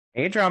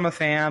Hey, Drama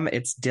Fam.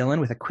 It's Dylan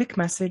with a quick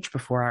message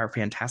before our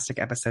fantastic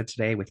episode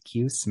today with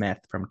Q Smith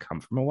from Come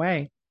From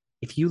Away.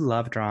 If you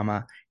love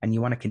drama and you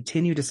want to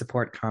continue to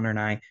support Connor and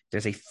I,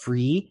 there's a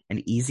free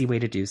and easy way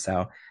to do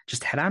so.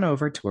 Just head on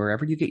over to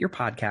wherever you get your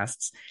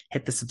podcasts,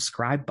 hit the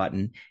subscribe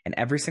button, and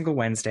every single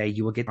Wednesday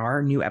you will get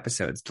our new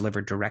episodes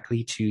delivered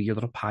directly to your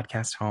little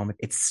podcast home.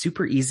 It's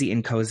super easy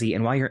and cozy.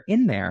 And while you're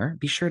in there,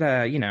 be sure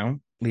to,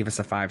 leave us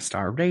a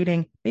 5-star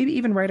rating, maybe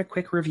even write a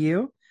quick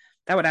review.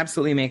 That would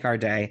absolutely make our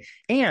day.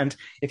 And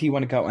if you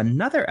want to go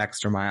another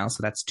extra mile,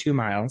 so that's 2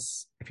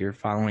 miles, if you're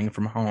following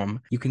from home,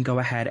 you can go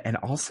ahead and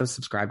also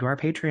subscribe to our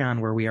Patreon,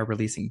 where we are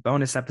releasing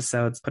bonus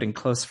episodes, putting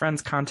close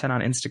friends content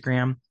on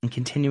Instagram, and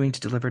continuing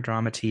to deliver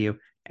drama to you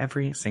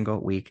every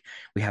single week.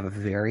 We have a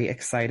very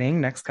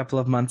exciting next couple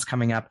of months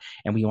coming up,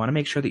 and we want to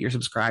make sure that you're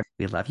subscribed.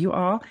 We love you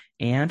all,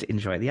 and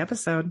enjoy the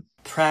episode.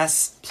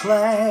 Press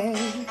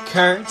play,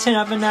 curtain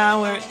up an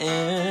hour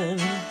in.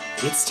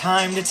 It's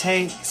time to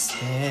take a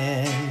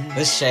spin.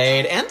 The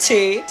shade and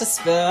tea to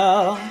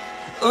spill.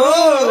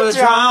 Ooh,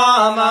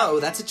 drama. Oh,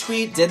 that's a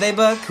tweet. Did they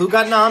book? Who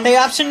got nom? They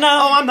option no.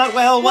 Oh, I'm not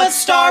well. What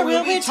star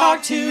will we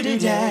talk to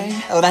today?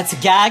 Oh, that's a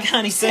gag,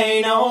 honey.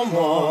 Say no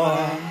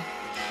more.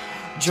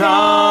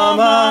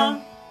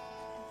 Drama.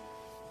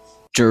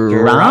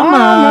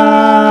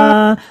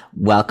 Drama.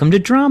 Welcome to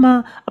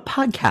Drama, a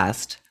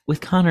podcast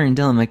with Connor and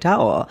Dylan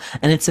McDowell.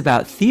 And it's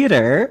about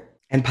theater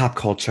And pop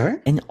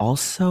culture. and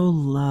also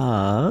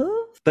love.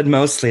 But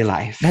mostly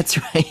life. That's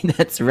right.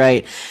 That's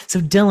right.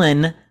 So,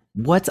 Dylan,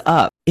 what's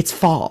up? It's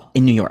fall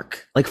in New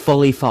York, like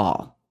fully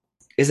fall.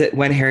 Is it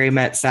When Harry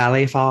Met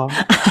Sally fall?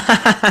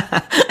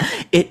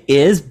 It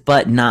is,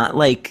 but not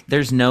like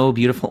there's no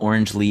beautiful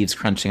orange leaves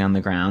crunching on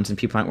the ground and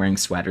people aren't wearing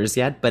sweaters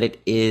yet, but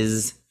it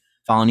is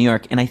fall in New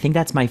York. And I think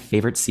that's my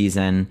favorite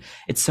season.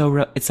 It's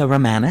so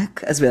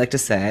romantic, as we like to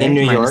say. In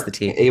New minus York, the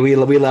T. we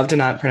love to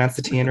not pronounce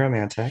the T in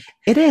romantic.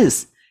 It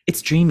is.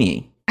 It's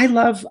dreamy. I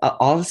love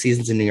all the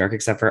seasons in New York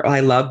except for,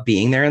 I love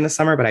being there in the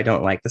summer, but I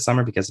don't like the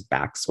summer because of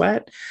back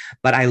sweat.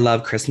 But I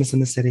love Christmas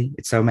in the city.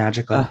 It's so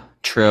magical.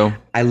 True.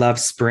 I love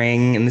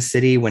spring in the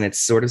city when it's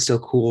sort of still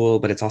cool,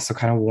 but it's also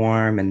kind of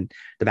warm and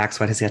the back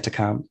sweat has yet to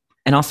come.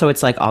 And also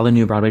it's like all the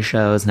new Broadway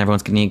shows and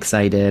everyone's getting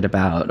excited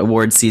about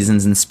award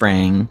seasons in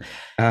spring.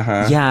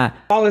 Uh-huh. Yeah.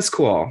 Fall is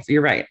cool.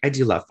 You're right. I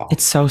do love fall.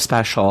 It's so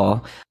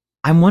special.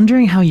 I'm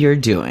wondering how you're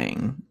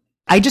doing.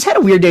 I just had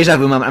a weird deja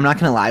vu moment. I'm not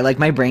going to lie. Like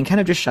my brain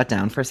kind of just shut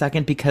down for a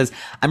second because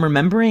I'm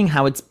remembering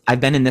how I've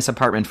been in this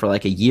apartment for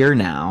like a year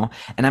now.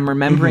 And I'm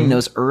remembering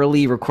those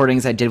early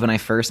recordings I did when I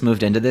first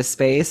moved into this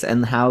space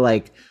and how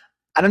like,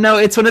 I don't know,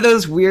 it's one of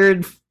those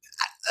weird,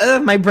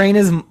 my brain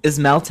is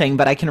melting,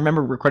 but I can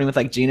remember recording with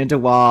like Gina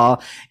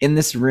DeWall in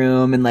this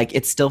room and like,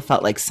 it still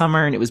felt like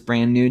summer and it was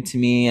brand new to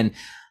me. And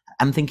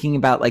I'm thinking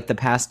about like the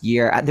past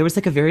year, there was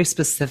like a very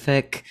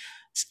specific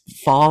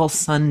fall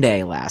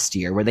Sunday last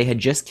year where they had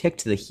just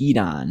kicked the heat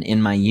on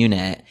in my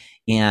unit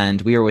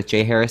and we were with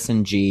Jay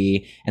Harrison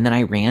G and then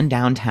I ran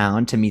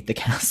downtown to meet the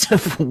cast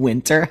of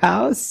Winter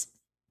House.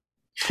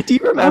 Do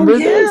you remember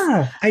this?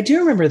 Yeah, I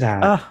do remember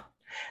that.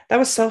 That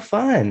was so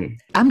fun.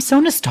 I'm so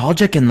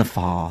nostalgic in the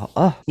fall.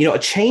 A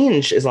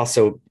change is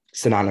also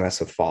synonymous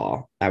with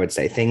fall. I would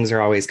say things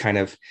are always kind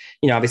of,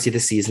 obviously the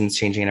season's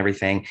changing and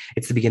everything.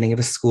 It's the beginning of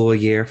a school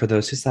year for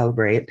those who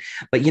celebrate,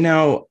 but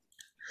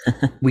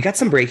we got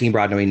some breaking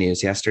Broadway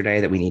news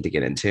yesterday that we need to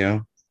get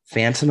into.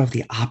 Phantom of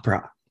the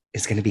Opera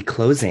is going to be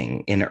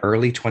closing in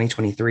early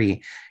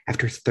 2023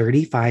 after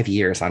 35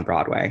 years on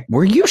Broadway.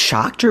 Were you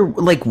shocked or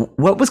like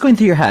what was going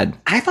through your head?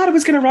 I thought it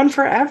was going to run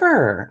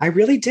forever. I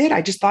really did.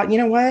 I just thought, you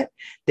know what?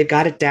 They've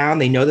got it down.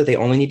 They know that they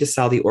only need to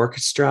sell the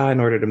orchestra in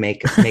order to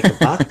make a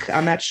buck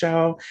on that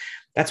show.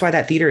 That's why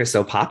that theater is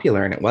so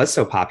popular. And it was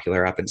so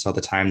popular up until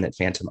the time that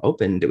Phantom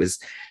opened. It was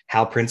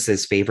Hal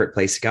Prince's favorite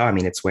place to go. I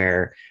mean, it's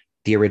where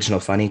the original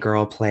Funny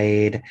Girl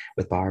played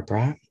with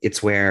Barbara.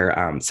 It's where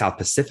South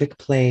Pacific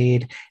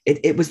played.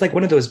 It was like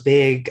one of those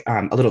big,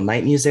 a little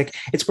night music.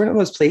 It's one of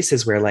those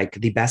places where like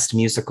the best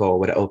musical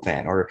would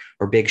open or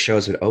big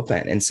shows would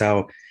open. And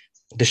so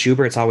the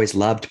Schuberts always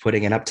loved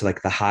putting it up to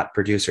like the hot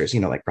producers,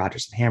 like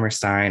Rodgers and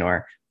Hammerstein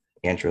or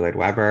Andrew Lloyd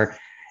Webber.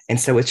 And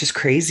so it's just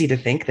crazy to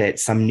think that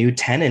some new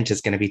tenant is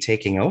going to be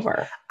taking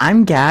over.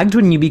 I'm gagged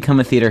when you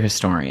become a theater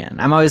historian.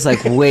 I'm always like,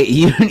 wait,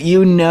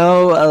 you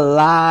know a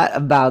lot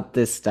about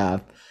this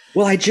stuff.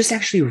 Well, I just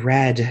actually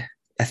read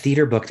a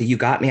theater book that you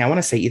got me, I want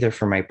to say either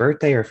for my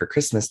birthday or for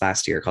Christmas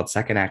last year called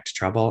Second Act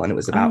Trouble. And it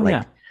was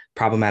about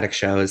problematic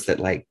shows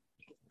that like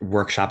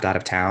workshopped out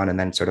of town and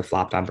then sort of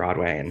flopped on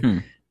Broadway.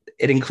 And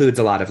it includes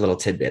a lot of little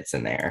tidbits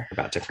in there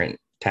about different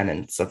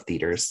tenants of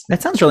theaters.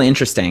 That sounds really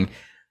interesting.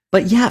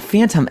 But yeah,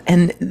 Phantom.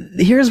 And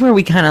here's where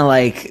we kind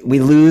of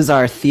we lose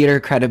our theater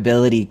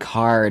credibility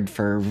card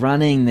for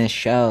running this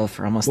show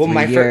for almost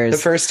 3 years.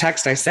 The first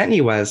text I sent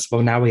you was,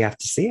 well, now we have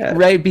to see it.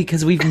 Right,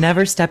 because we've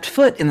never stepped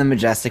foot in the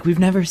Majestic. We've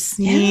never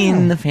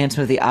seen the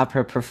Phantom of the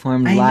Opera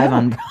performed live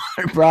on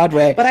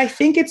Broadway. But I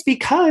think it's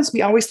because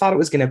we always thought it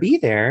was going to be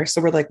there. So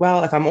we're like,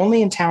 well, if I'm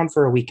only in town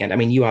for a weekend, I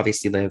mean, you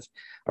obviously live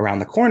around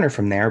the corner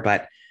from there,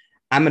 but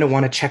I'm going to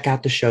want to check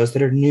out the shows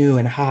that are new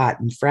and hot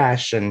and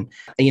fresh. And,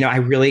 I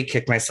really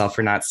kicked myself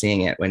for not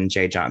seeing it when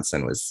Jay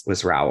Johnson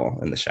was Raoul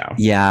in the show.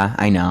 Yeah,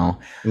 I know.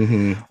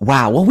 Mm-hmm.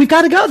 Wow. Well, we've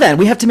got to go then.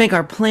 We have to make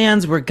our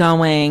plans. We're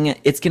going.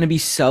 It's going to be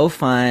so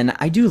fun.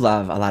 I do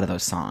love a lot of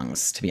those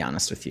songs, to be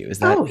honest with you. Is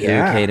that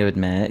okay to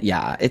admit?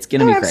 Yeah, it's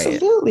going to be great.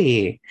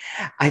 Absolutely.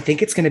 I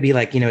think it's going to be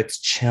like, it's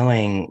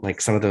chilling,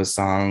 like some of those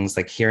songs,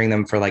 like hearing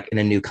them for like in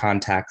a new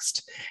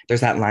context.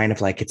 There's that line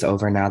of like, it's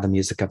over now, the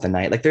music of the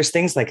night. Like there's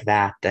things like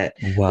that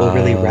will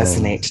really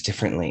resonate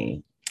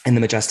differently in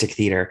the Majestic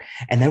Theater.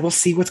 And then we'll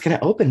see what's going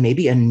to open.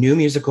 Maybe a new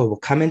musical will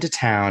come into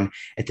town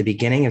at the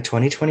beginning of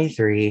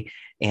 2023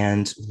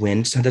 and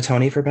win the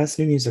Tony for Best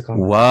New Musical.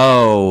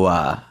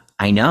 Whoa.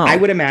 I know. I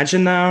would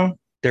imagine, though,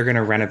 they're going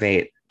to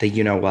renovate the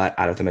you-know-what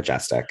out of the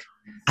Majestic.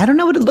 I don't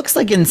know what it looks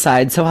like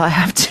inside, so I'll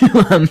have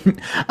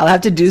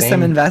to do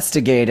some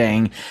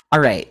investigating.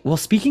 All right. Well,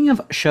 speaking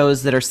of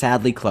shows that are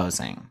sadly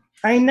closing.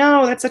 I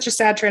know, that's such a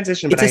sad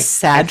transition. It's a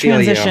sad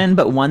transition,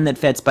 but one that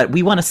fits. But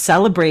we want to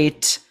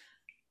celebrate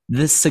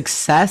the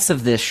success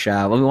of this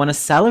show. We want to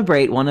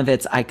celebrate one of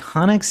its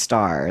iconic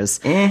stars.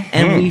 Mm-hmm.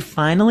 And we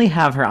finally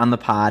have her on the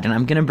pod. And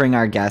I'm going to bring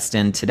our guest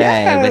in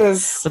today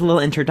with a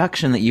little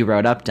introduction that you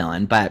wrote up,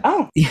 Dylan. But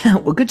yeah,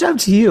 well, good job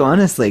to you,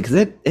 honestly, because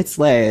it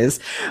slays.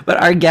 But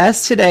our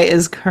guest today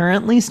is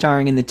currently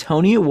starring in the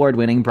Tony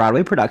Award-winning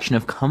Broadway production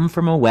of Come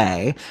From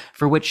Away,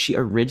 for which she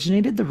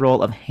originated the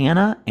role of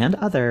Hannah and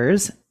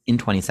others in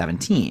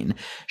 2017.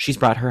 She's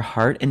brought her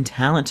heart and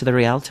talent to the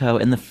Rialto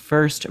in the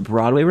first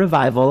Broadway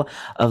revival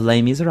of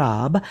Les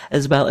Miserables,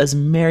 as well as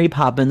Mary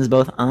Poppins,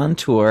 both on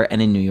tour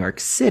and in New York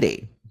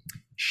City.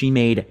 She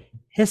made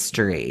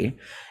history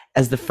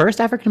as the first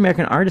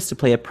African-American artist to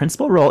play a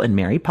principal role in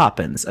Mary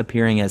Poppins,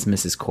 appearing as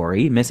Mrs.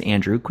 Corey, Miss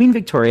Andrew, Queen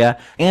Victoria,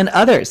 and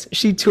others.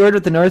 She toured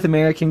with the North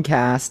American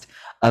cast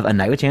of A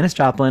Night with Janis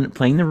Joplin,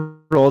 playing the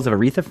roles of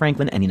Aretha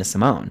Franklin and Nina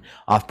Simone.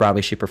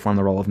 Off-Broadway, she performed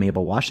the role of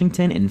Mabel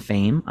Washington in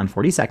Fame on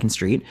 42nd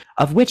Street,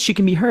 of which she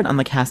can be heard on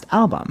the cast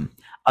album.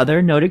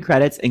 Other noted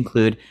credits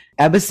include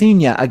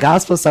Abyssinia, A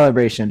Gospel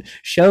Celebration,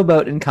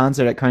 Showboat in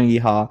Concert at Carnegie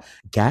Hall,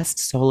 guest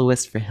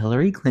soloist for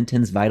Hillary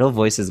Clinton's Vital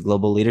Voices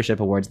Global Leadership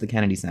Awards at the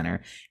Kennedy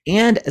Center,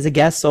 and as a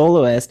guest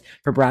soloist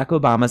for Barack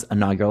Obama's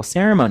inaugural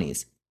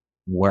ceremonies.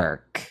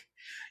 Work.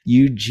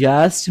 You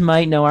just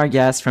might know our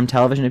guest from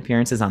television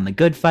appearances on The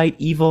Good Fight,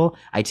 Evil,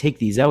 I Take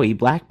Thee Zoe,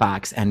 Black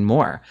Box, and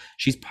more.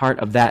 She's part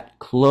of that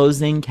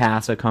closing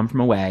cast of Come From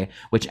Away,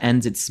 which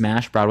ends its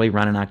smash Broadway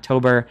run in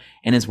October,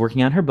 and is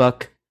working on her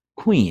book,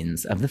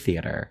 Queens of the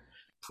Theater.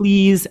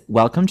 Please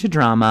welcome to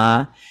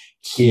drama,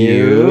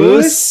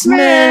 Q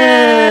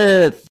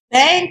Smith.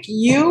 Thank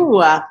you.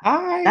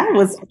 Hi. That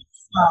was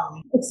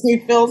awesome. Makes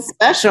me feel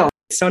special.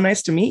 It's so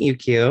nice to meet you,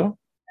 Q.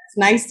 It's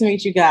nice to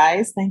meet you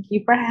guys. Thank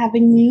you for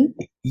having me.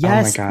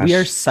 Yes, we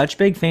are such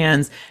big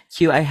fans.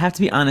 Q, I have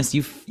to be honest,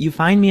 you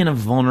find me in a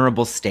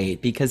vulnerable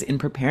state because in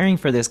preparing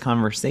for this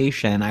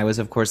conversation, I was,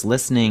 of course,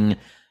 listening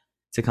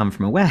to Come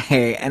From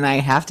Away. And I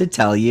have to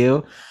tell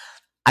you,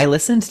 I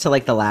listened to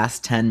like the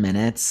last 10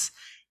 minutes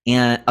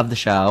of the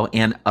show,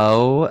 and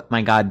oh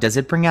my God, does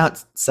it bring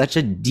out such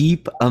a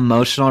deep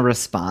emotional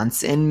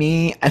response in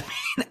me? I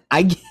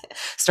mean,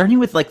 starting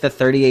with like the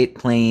 38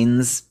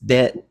 planes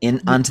bit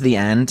onto the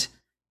end,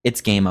 it's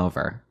game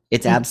over.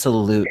 It's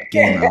absolute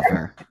game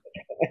over.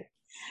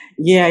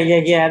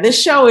 Yeah.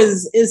 This show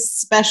is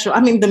special.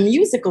 I mean, the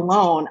music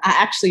alone, I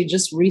actually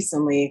just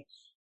recently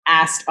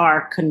asked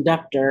our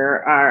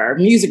conductor, our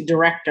music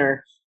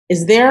director,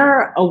 is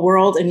there a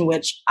world in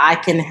which I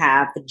can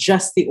have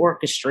just the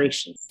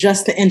orchestration,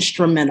 just the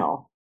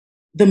instrumental?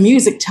 The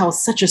music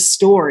tells such a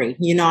story,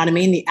 you know what I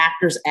mean? The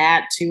actors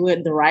add to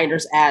it, the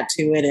writers add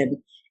to it, and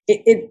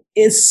it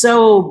is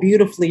so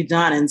beautifully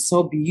done and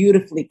so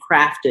beautifully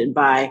crafted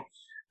by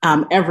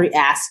every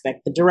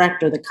aspect, the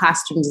director, the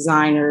costume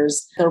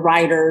designers, the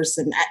writers,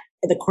 and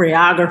the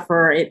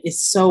choreographer. It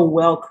is so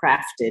well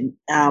crafted,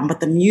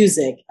 but the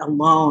music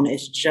alone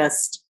is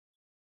just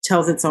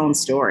tells its own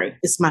story.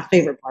 It's my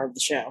favorite part of the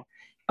show.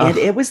 And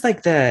it was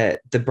like the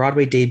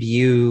Broadway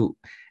debut.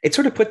 It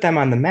sort of put them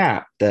on the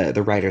map,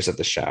 the writers of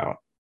the show.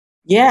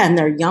 Yeah, and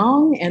they're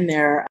young and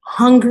they're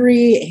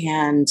hungry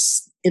and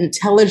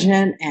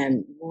intelligent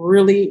and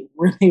really,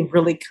 really,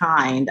 really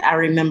kind. I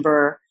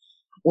remember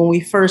when we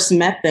first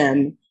met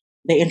them,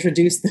 they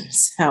introduced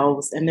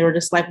themselves and they were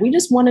just like, we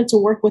just wanted to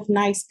work with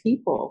nice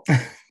people.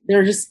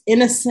 They're just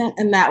innocent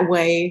in that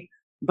way,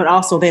 but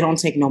also they don't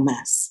take no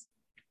mess.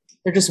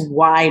 They're just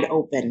wide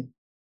open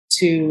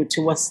to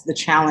what's the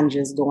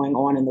challenges going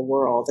on in the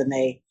world. And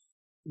they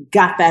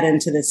got that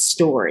into this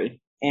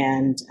story.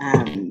 And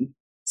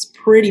it's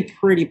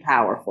pretty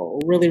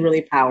powerful, really,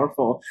 really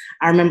powerful.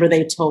 I remember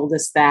they told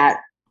us that,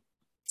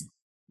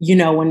 you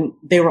know, when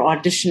they were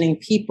auditioning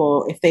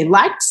people, if they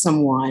liked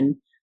someone,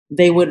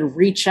 they would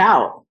reach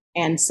out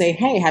and say,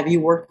 hey, have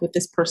you worked with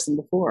this person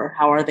before?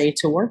 How are they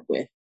to work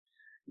with?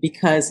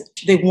 Because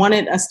they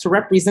wanted us to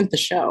represent the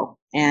show.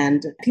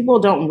 And people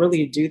don't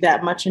really do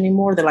that much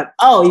anymore. They're like,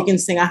 oh, you can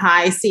sing a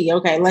high C.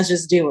 Okay, let's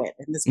just do it.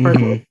 And this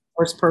person,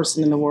 first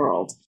person in the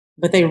world.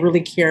 But they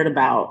really cared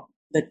about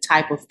the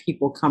type of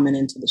people coming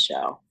into the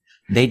show.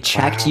 They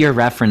checked your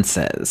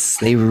references.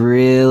 They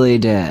really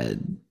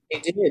did. They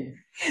did.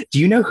 Do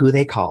you know who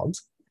they called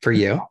for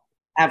you?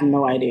 I have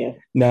no idea.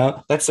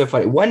 No, that's so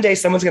funny. One day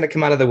someone's going to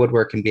come out of the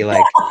woodwork and be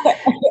like,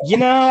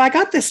 I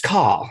got this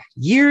call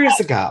years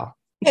ago.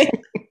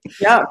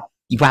 Yeah.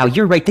 Wow,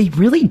 you're right. They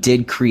really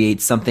did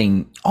create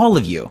something, all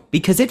of you,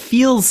 because it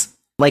feels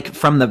like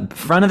from the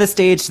front of the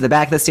stage to the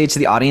back of the stage to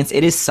the audience,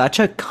 it is such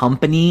a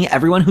company.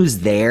 Everyone who's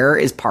there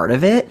is part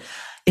of it.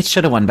 It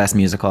should have won Best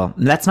Musical.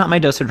 That's not my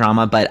dose of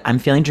drama, but I'm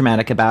feeling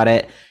dramatic about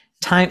it.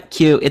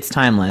 Cute. It's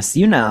timeless.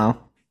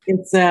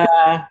 It's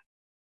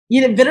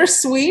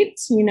bittersweet,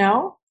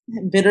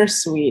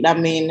 bittersweet. I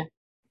mean,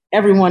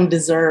 everyone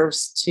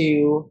deserves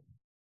to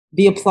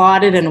be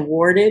applauded and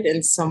awarded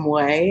in some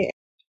way.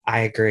 I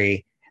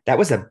agree. That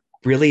was a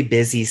really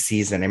busy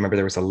season. I remember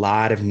there was a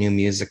lot of new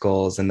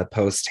musicals in the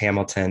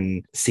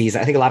post-Hamilton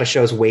season. I think a lot of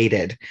shows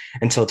waited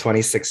until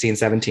 2016,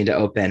 17 to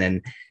open.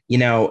 And,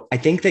 I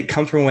think that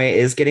Come From Away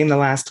is getting the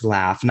last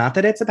laugh. Not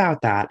that it's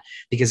about that,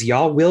 because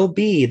y'all will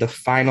be the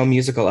final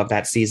musical of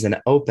that season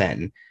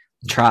open.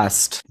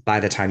 Trust.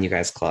 By the time you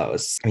guys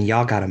close. I mean,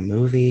 y'all got a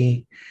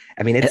movie.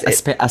 I mean,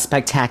 it's a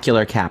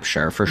spectacular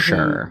capture for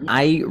sure. Mm-hmm.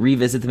 I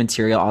revisit the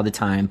material all the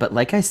time, but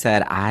like I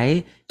said,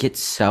 I get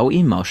so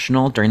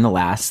emotional during the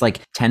last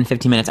 10,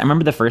 15 minutes. I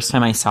remember the first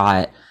time I saw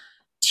it,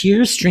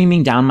 tears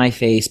streaming down my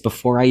face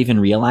before I even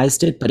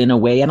realized it, but in a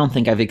way I don't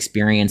think I've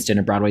experienced in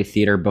a Broadway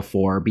theater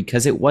before,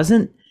 because it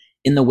wasn't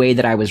in the way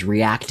that I was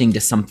reacting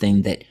to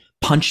something that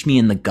punched me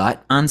in the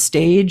gut on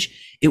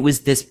stage. It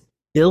was this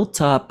built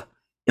up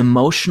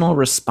emotional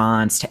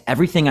response to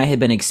everything I had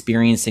been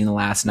experiencing the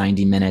last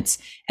 90 minutes.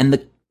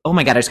 And oh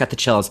my God, I just got the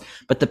chills.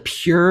 But the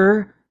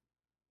pure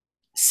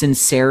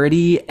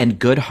sincerity and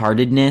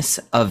good-heartedness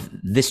of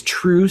this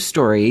true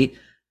story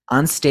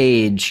on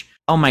stage.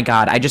 Oh my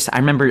God. I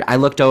remember I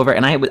looked over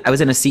and I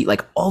was in a seat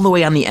all the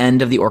way on the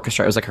end of the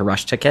orchestra. It was like a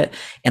rush ticket.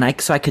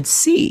 And so I could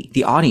see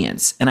the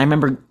audience. And I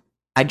remember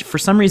I, for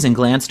some reason,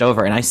 glanced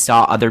over and I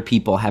saw other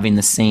people having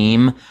the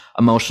same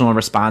emotional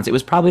response. It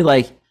was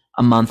probably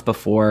a month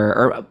before,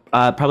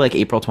 or probably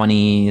April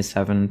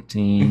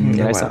 2017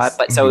 that I saw it.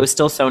 But so it was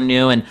still so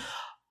new, and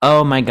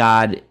oh my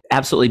God,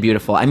 absolutely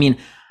beautiful. I mean,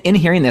 in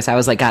hearing this, I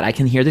was like, God, I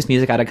can hear this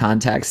music out of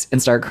context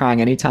and start crying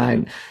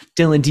anytime.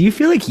 Dylan, do you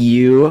feel like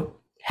you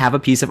have a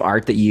piece of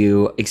art that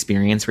you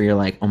experience where you're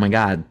like, oh my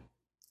God,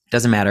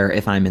 doesn't matter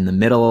if I'm in the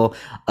middle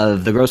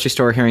of the grocery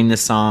store hearing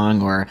this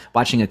song or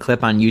watching a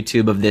clip on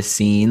YouTube of this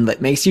scene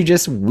that makes you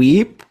just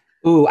weep?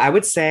 Ooh, I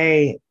would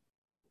say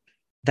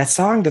that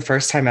song, The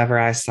First Time Ever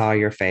I Saw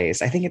Your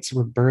Face, I think it's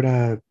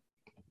Roberta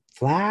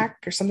Flack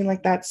or something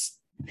like that.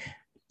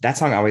 That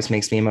song always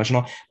makes me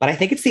emotional, but I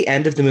think it's the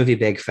end of the movie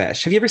Big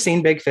Fish. Have you ever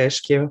seen Big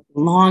Fish, Q?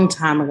 Long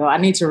time ago. I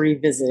need to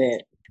revisit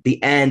it.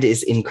 The end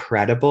is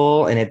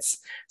incredible, and it's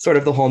sort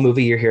of the whole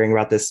movie you're hearing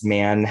about this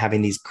man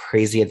having these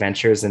crazy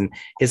adventures, and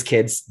his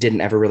kids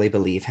didn't ever really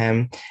believe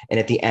him. And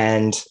at the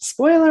end,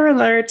 spoiler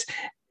alert,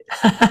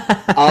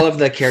 all of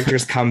the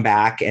characters come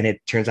back and it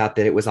turns out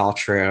that it was all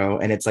true.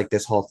 And it's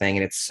this whole thing,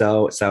 and it's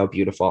so, so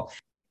beautiful.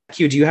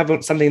 Q, do you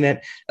have something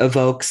that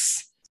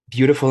evokes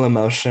beautiful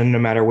emotion no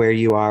matter where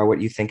you are,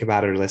 what you think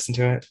about it or listen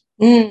to it?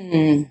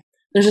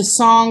 There's a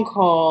song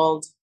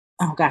called,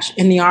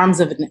 In the Arms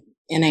of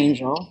an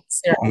Angel.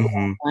 Sarah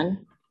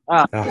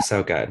oh,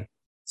 so good.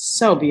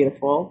 So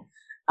beautiful.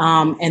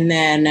 And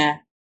then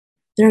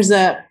there's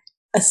a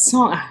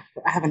song,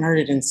 I haven't heard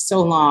it in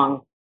so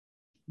long,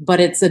 but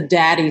it's a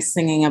daddy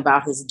singing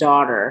about his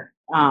daughter.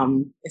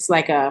 It's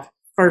like a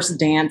first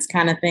dance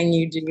kind of thing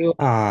you do.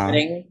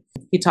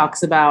 He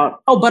talks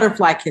about,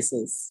 Butterfly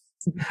Kisses.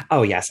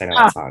 Oh, yes, I know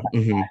that song.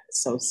 Mm-hmm.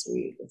 It's so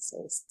sweet. It's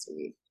so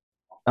sweet.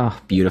 Oh,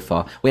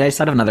 beautiful. Wait, I just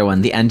thought of another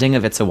one. The ending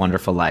of It's a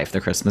Wonderful Life,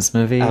 the Christmas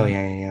movie. Oh,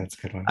 yeah. That's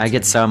a good one. I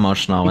get so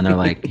emotional when they're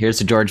like, here's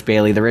to George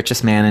Bailey, the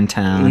richest man in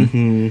town.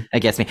 Mm-hmm.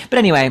 That gets me. But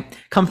anyway,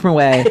 Come From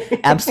Away,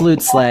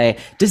 absolute slay.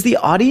 Does the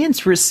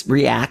audience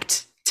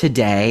react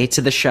today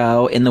to the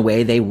show in the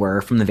way they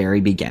were from the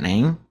very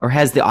beginning? Or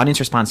has the audience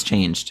response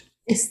changed?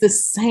 It's the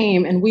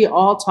same. And we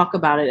all talk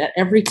about it at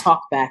every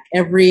talkback,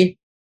 every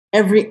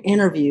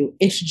interview.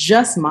 It's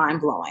just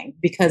mind-blowing,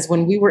 because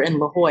when we were in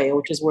La Jolla,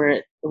 which is where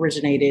it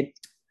originated,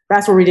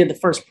 that's where we did the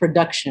first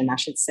production, I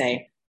should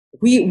say.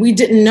 We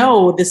didn't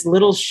know this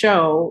little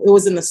show. It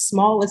was in the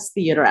smallest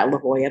theater at La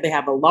Jolla. They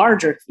have a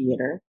larger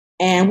theater.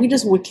 And we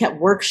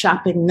kept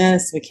workshopping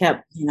this. We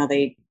kept,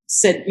 they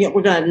said,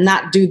 we're going to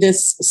not do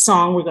this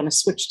song. We're going to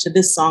switch to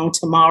this song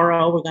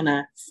tomorrow. We're going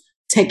to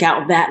take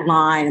out that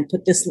line and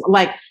put this,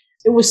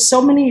 it was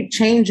so many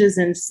changes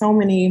and so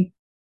many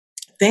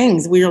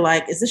things. We were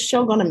like, is this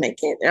show going to make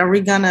it?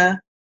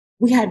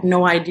 We had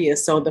no idea.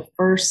 So the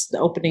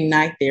opening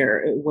night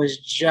there, it was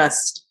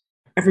just,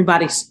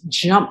 everybody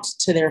jumped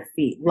to their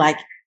feet.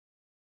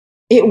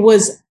 They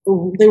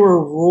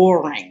were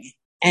roaring,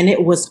 and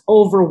it was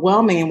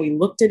overwhelming. And we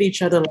looked at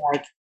each other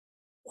like,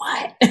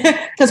 what?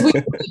 Because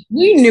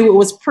we knew it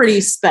was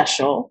pretty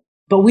special,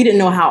 but we didn't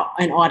know how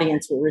an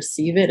audience would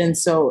receive it. And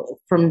so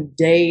from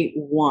day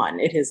one,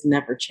 it has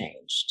never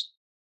changed.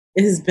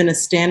 It has been a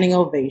standing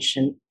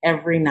ovation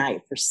every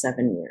night for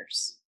 7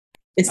 years.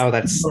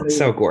 That's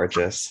so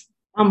gorgeous.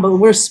 But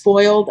we're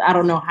spoiled. I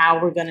don't know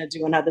how we're going to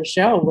do another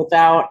show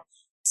without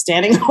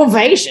standing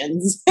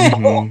ovations.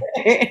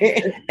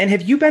 Mm-hmm. And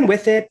have you been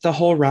with it the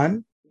whole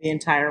run? The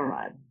entire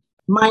run.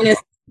 Minus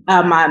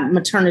my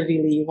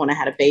maternity leave when I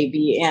had a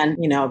baby and,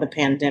 the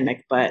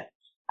pandemic. But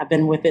I've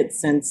been with it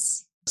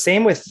since.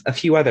 Same with a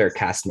few other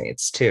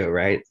castmates too,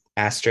 right?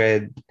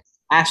 Astrid,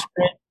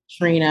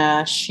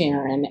 Trina,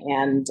 Sharon,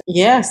 and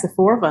yes, the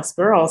 4 of us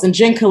girls. And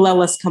Jen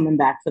Colella's coming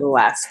back for the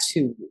last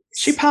 2 weeks.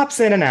 She pops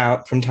in and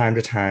out from time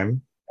to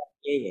time.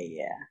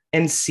 Yeah.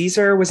 And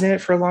Caesar was in it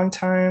for a long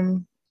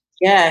time.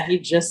 Yeah, he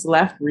just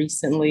left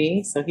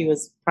recently. So he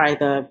was probably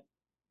the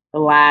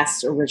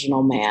last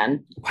original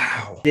man.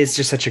 Wow. It is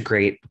just such a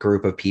great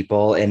group of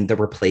people. And the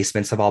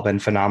replacements have all been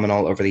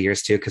phenomenal over the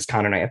years too, because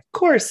Connor and I, of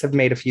course, have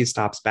made a few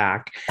stops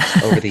back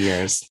over the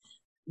years.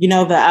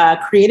 The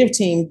creative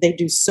team, they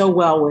do so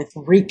well with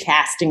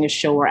recasting a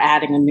show or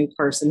adding a new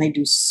person. They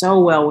do so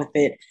well with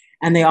it.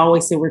 And they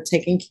always say, we're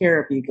taking care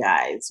of you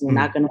guys. We're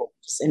not going to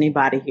just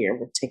anybody here.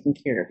 We're taking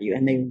care of you.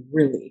 And they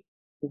really,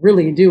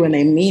 really do. And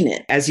they mean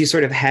it. As you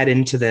sort of head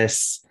into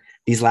these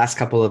last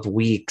couple of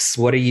weeks,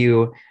 what do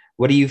you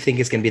think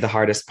is going to be the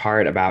hardest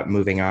part about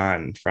moving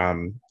on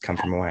from Come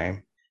From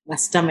Away? My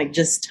stomach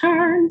just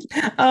turned.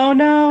 Oh,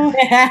 no.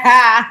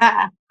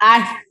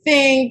 I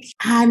think,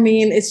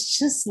 it's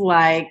just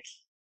like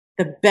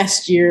the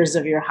best years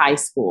of your high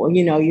school.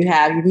 You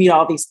meet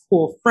all these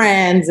cool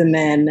friends and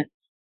then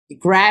you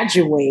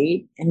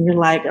graduate and you're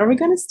like, are we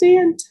going to stay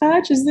in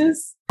touch? Is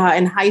this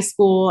in high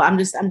school? I'm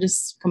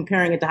just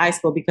comparing it to high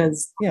school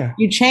because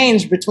you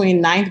change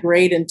between 9th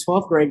grade and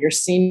 12th grade, your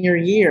senior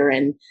year.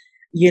 And,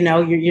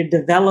 you're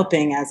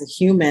developing as a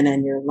human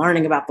and you're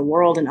learning about the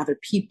world and other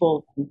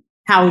people,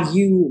 how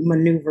you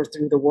maneuver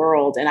through the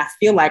world. And I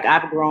feel like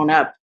I've grown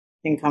up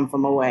and Come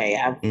From Away.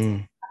 I've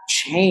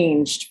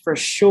changed for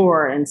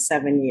sure in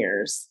 7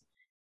 years.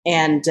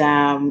 And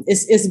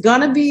it's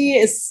gonna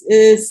be,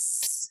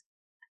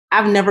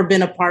 I've never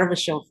been a part of a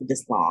show for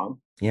this long.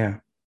 Yeah.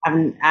 I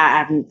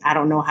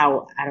don't know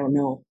how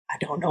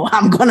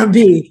I'm gonna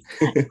be.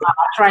 I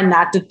try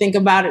not to think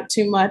about it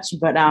too much,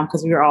 but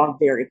because we're all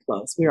very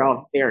close. We're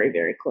all very,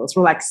 very close.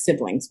 We're like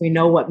siblings. We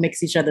know what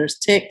makes each other's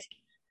tick.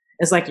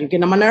 It's like, you're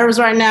getting on my nerves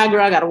right now,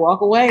 girl. I got to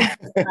walk away.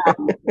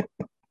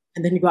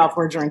 And then you go out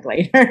for a drink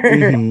later.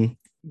 Mm-hmm.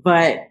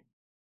 But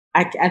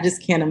I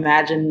just can't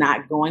imagine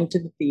not going to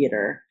the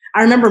theater.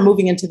 I remember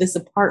moving into this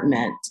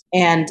apartment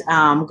and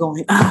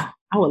going, I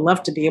would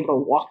love to be able to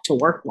walk to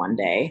work one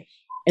day.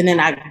 And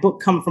then I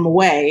booked Come From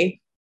Away.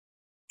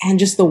 And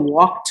just the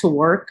walk to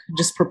work,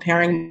 just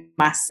preparing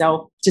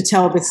myself to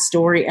tell this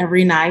story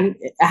every night.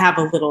 I have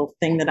a little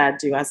thing that I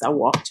do as I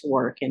walk to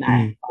work. And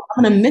I'm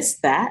going to miss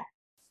that.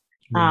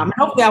 And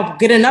hopefully I'll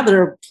get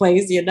another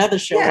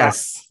show.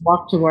 Yes.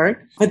 Walk to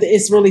work. But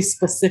it's really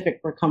specific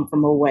for Come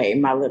From Away,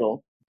 my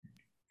little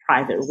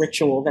private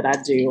ritual that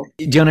I do.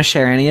 Do you want to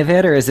share any of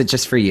it, or is it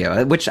just for you?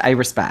 Which I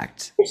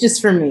respect. It's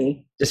just for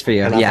me. Just for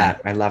you.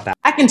 I love that.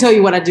 I can tell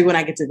you what I do when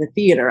I get to the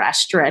theater. I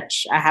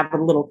stretch. I have a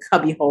little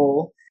cubby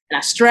hole. And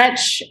I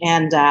stretch,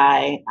 and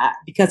I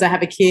because I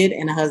have a kid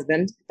and a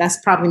husband,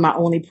 that's probably my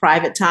only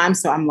private time.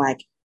 So I'm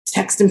like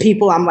texting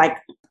people. I'm like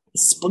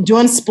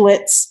doing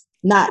splits,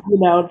 not,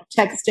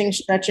 texting,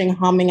 stretching,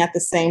 humming at the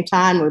same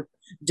time, or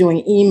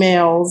doing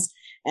emails.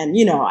 And,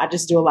 I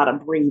just do a lot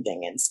of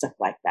breathing and stuff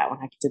like that when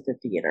I get to the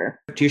theater.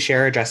 Do you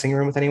share a dressing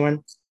room with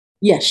anyone?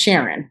 Yes,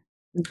 Sharon.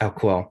 Oh,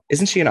 cool.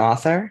 Isn't she an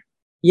author?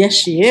 Yes,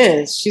 she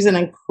is. She's an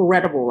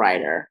incredible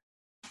writer.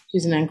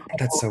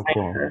 That's so writer.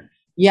 Cool.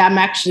 Yeah,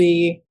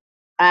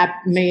 I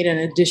made an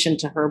addition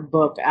to her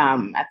book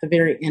at the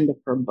very end of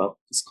her book.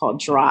 It's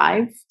called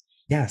Drive.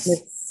 Yes.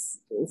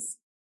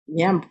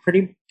 I'm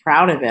pretty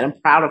proud of it. I'm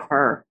proud of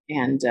her.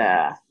 And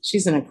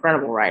she's an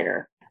incredible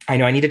writer. I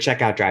know. I need to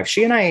check out Drive.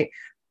 She and I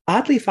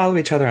oddly follow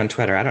each other on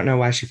Twitter. I don't know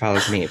why she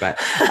follows me, but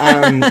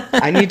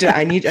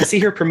I see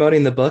her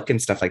promoting the book and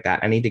stuff like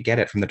that. I need to get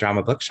it from the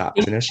Drama Bookshop.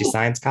 She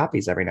signs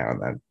copies every now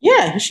and then.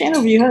 Yeah, you should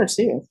interview her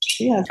too.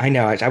 I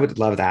know. I would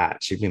love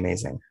that. She'd be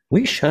amazing.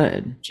 We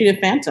should. She did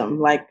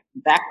Phantom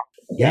back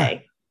in the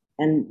day.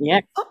 And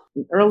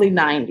early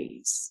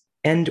 90s.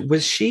 And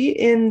was she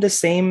in the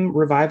same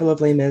revival of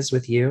Les Mis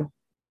with you?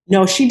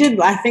 No, she did,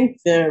 I think,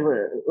 the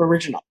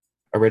original.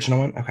 Original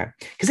one? Okay.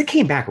 Because it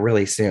came back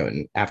really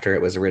soon after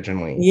it was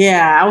originally.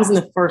 Yeah, I was in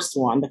the first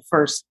one.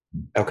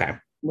 Okay.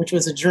 Which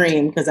was a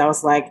dream, because I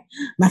was like,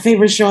 my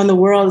favorite show in the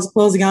world is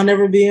closing. I'll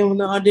never be able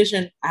to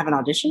audition. I have an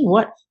audition?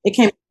 What? It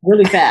came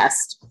really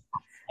fast.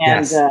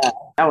 And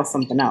that was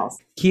something else.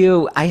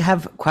 Q, I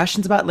have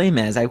questions about Les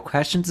Mis. I have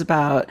questions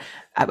about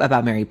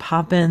Mary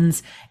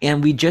Poppins.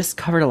 And we just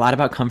covered a lot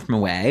about Come From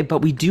Away. But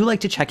we do like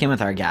to check in with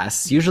our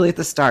guests, usually at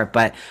the start.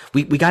 But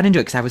we got into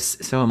it because I was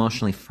so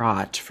emotionally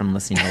fraught from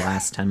listening to the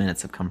last 10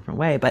 minutes of Come From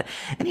Away. But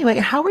anyway,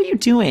 how are you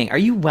doing? Are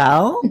you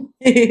well?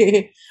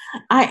 I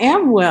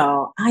am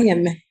well. I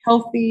am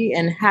healthy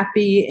and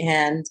happy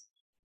and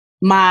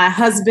My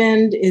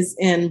husband is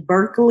in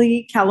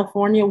Berkeley,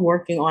 California,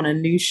 working on a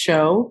new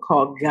show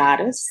called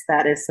Goddess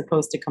that is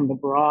supposed to come to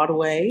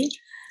Broadway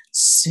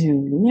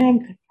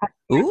soon.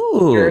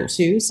 Ooh. A year or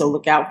two, so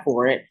look out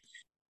for it.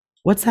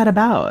 What's that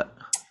about?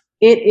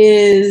 It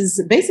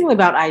is basically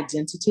about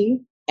identity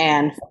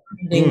and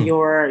finding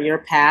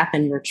your path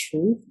and your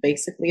truth.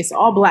 Basically, it's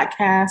all Black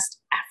cast,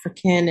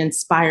 African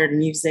inspired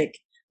music.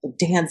 The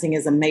dancing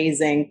is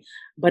amazing,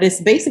 but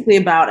it's basically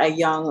about a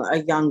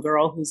young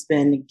girl who's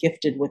been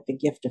gifted with the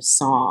gift of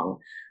song.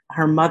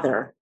 Her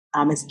mother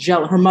is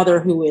jealous. Her mother,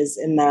 who is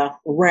in the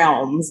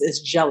realms, is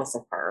jealous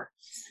of her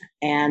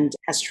and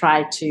has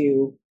tried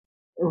to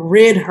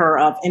rid her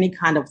of any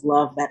kind of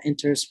love that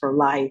enters her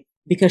life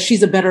because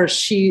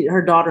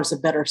her daughter's a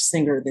better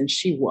singer than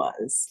she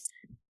was.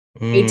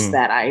 Hates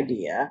that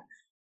idea.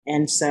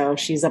 And so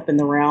she's up in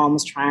the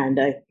realms trying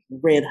to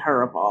rid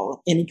her of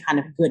any kind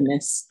of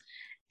goodness.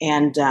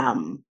 And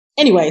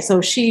anyway,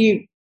 so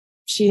she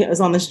is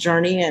on this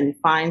journey and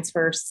finds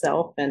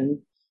herself, and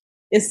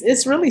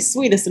it's really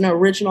sweet. It's an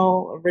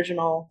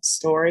original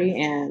story,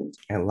 and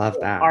I love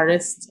that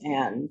artist.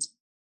 And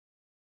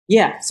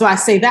yeah, so I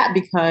say that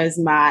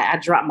because I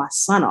dropped my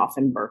son off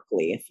in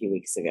Berkeley a few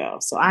weeks ago,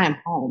 so I am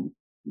home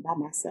by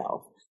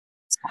myself.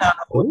 So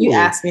when you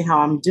ask me how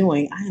I'm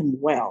doing, I am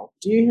well.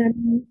 Do you hear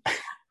me?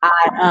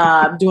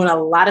 I'm doing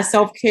a lot of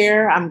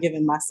self-care. I'm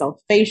giving myself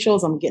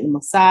facials. I'm getting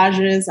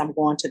massages. I'm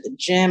going to the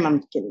gym.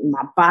 I'm getting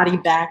my body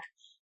back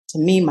to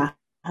me.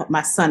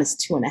 My son is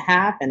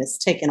 2.5, and it's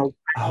taken a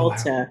while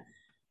to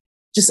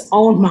just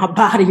own my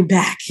body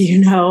back,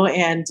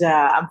 and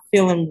I'm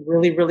feeling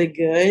really, really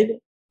good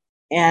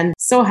and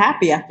so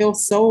happy. I feel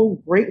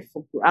so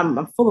grateful.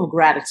 I'm full of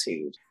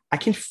gratitude. I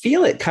can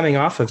feel it coming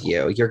off of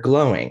you. You're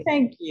glowing.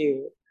 Thank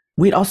you.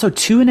 Wait, also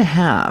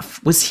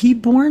 2.5. Was he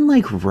born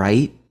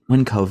right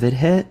when COVID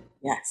hit?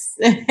 Yes,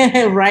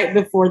 right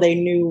before they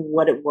knew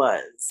what it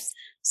was.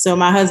 So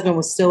my husband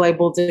was still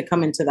able to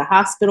come into the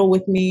hospital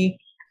with me.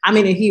 I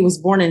mean, he was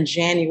born in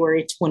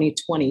January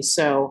 2020.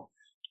 So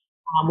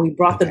we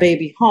brought the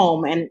baby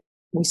home, and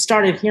we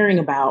started hearing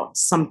about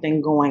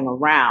something going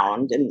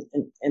around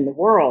in the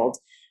world.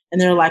 And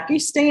they're like, you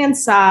stay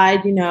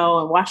inside, and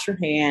wash your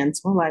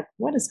hands. We're like,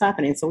 what is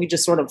happening? So we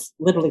just sort of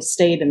literally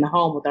stayed in the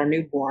home with our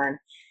newborn.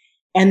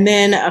 And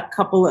then a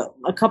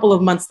couple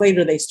of months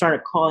later, they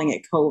started calling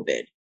it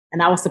COVID.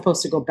 And I was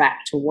supposed to go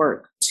back to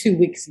work 2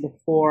 weeks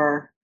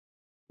before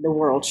the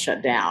world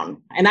shut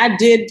down. And I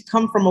did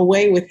come from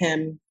away with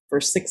him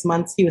for 6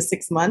 months. He was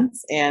 6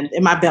 months, and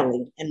in my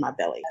belly.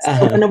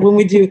 So when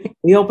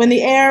we open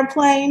the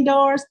airplane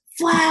doors,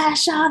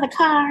 flash all the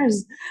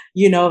cars.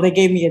 They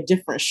gave me a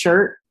different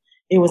shirt.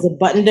 It was a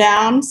button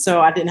down,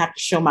 so I didn't have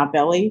to show my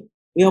belly.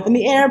 We opened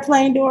the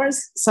airplane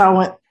doors, so I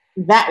went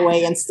that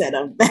way instead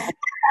of that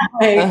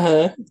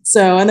way.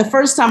 So, and the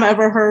first time I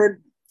ever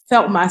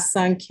felt my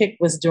son kick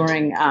was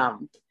during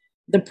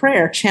the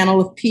prayer,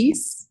 Channel of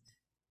Peace.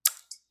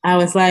 I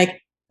was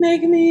like,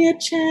 make me a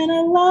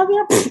channel of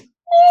your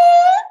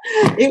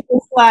It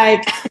was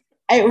like,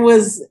 it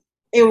was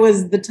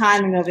the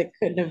timing of it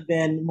couldn't have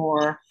been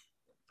more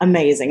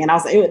amazing. And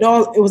it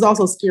was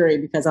also scary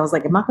because I was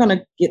like, am I going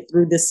to get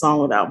through this song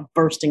without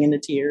bursting into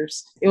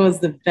tears? It was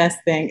the best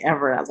thing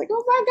ever. I was like,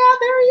 oh my God,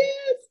 there he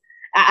is.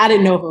 I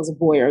didn't know if it was a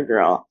boy or a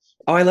girl.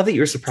 Oh, I love that you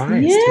were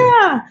surprised. Yeah.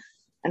 Too.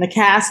 And the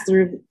cast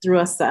threw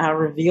us a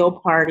reveal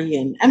party.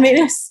 And I mean,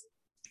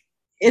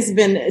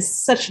 it's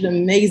such an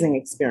amazing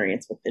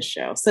experience with this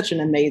show, such an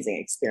amazing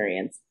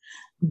experience.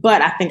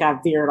 But I think I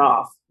veered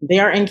off. They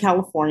are in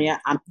California.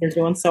 I'm here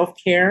doing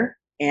self-care,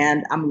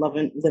 and I'm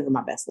living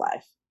my best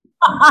life.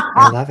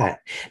 I love it.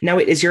 Now,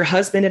 is your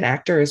husband an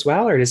actor as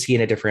well, or is he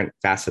in a different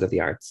facet of the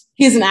arts?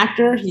 He's an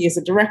actor. He is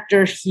a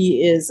director.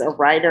 He is a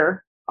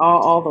writer,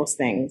 all those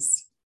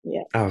things.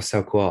 Yeah. Oh,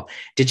 so cool.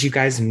 Did you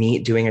guys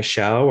meet doing a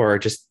show or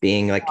just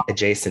being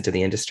adjacent to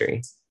the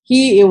industry?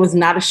 It was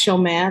not a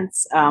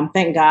showmance.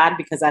 Thank God,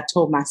 because I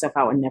told myself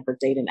I would never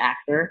date an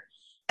actor.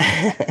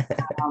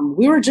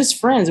 We were just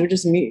friends.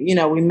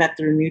 We met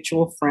through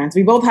mutual friends.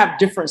 We both have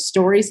different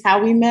stories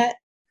how we met.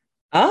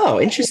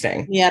 Oh,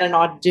 interesting. He had an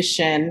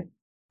audition,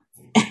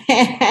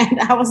 and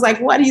I was like,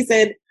 what? He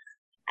said,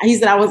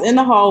 I was in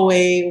the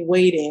hallway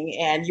waiting,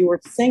 and you were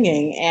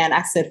singing. And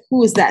I said,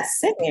 who is that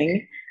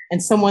singing?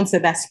 And someone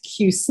said, that's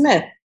Q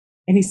Smith.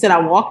 And he said, I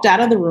walked out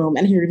of the room,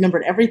 and he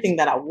remembered everything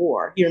that I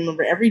wore. He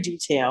remembered every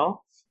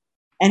detail.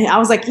 And I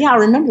was like, yeah, I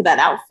remember that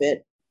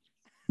outfit.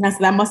 And I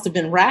said, that must have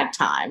been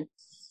ragtime.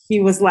 He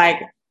was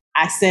like,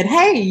 I said,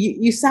 hey,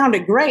 you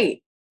sounded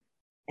great.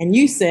 And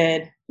you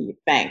said,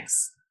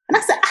 thanks. And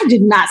I said, I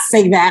did not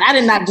say that. I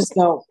did not just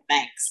go,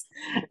 thanks.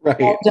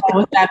 Right. And,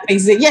 with that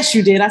face, he said, yes,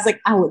 you did. I was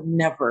like, I would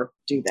never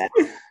do that.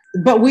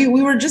 But we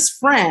were just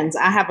friends.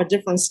 I have a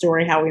different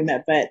story how we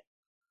met, but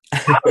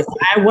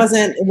it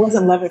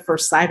wasn't love at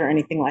first sight or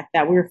anything like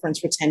that. We were friends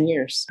for 10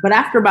 years. But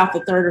after about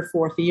the third or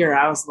fourth year,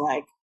 I was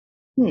like,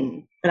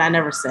 but I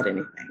never said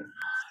anything.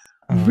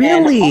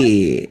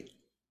 Really?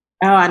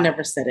 I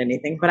never said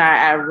anything, but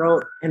I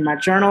wrote in my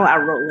journal, I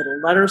wrote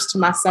little letters to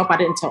myself. I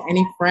didn't tell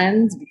any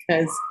friends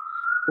because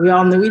we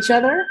all knew each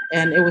other,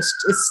 and it's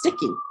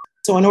sticky.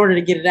 So in order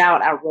to get it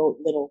out, I wrote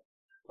little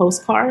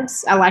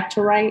postcards. I like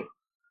to write,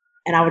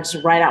 and I would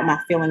just write out my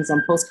feelings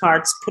on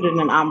postcards, put it in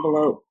an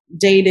envelope,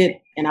 date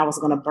it, and I was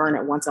going to burn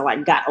it once I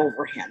like got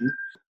over him.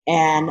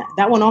 And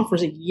that went on for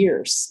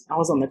years. I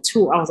was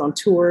on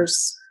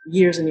tours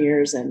years and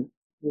years. And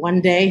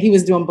one day he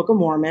was doing Book of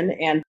Mormon,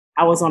 and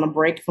I was on a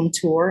break from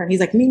tour, and he's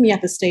like, meet me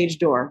at the stage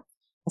door.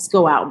 Let's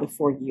go out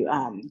before you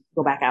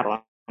go back out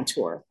on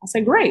tour. I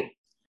said, great.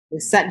 We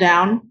sat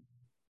down,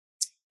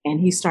 and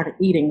he started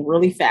eating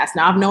really fast.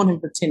 Now, I've known him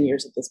for 10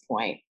 years at this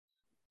point.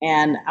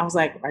 And I was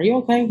like, are you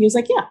okay? He was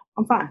like, yeah,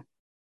 I'm fine.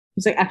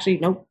 He's like, actually,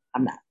 nope,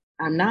 I'm not.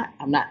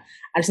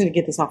 I just need to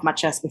get this off my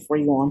chest before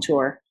you go on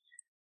tour.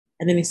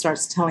 And then he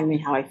starts telling me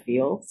how he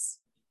feels.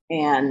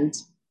 And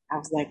I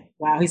was like,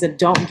 wow. He said,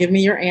 don't give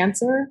me your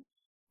answer.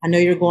 I know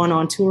you're going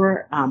on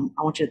tour. I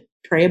want you to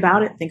pray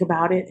about it, think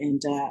about it.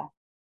 And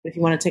if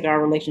you want to take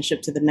our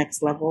relationship to the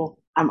next level,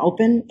 I'm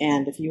open.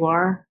 And if you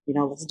are,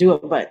 let's do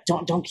it. But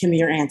don't give me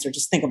your answer.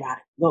 Just think about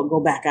it. Go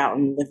back out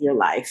and live your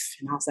life.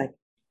 And I was like,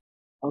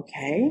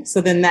 okay.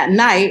 So then that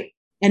night,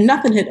 and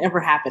nothing had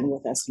ever happened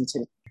with us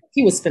until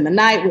he would spend the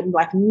night with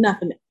like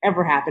nothing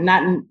ever happened.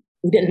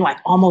 We didn't like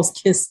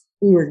almost kiss.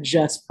 We were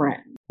just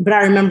friends. But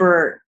I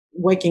remember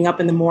waking up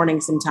in the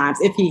morning sometimes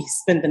if he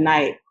spent the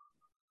night.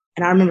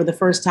 And I remember the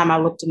first time I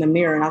looked in the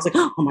mirror and I was like,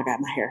 oh my God,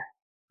 my hair.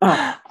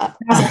 I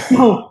was like,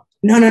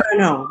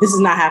 no, this is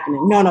not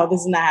happening. No,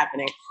 this is not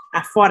happening.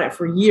 I fought it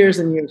for years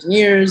and years and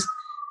years.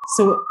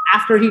 So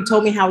after he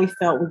told me how he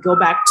felt, we go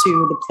back to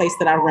the place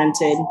that I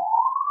rented,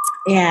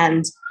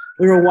 and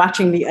we were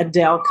watching the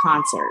Adele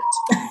concert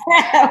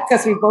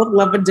because we both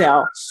love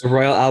Adele. The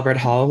Royal Albert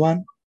Hall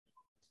one?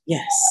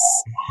 Yes.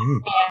 Mm-hmm.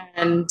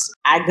 And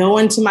I go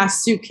into my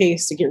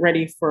suitcase to get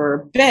ready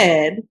for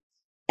bed,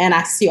 and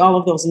I see all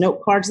of those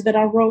note cards that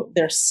I wrote.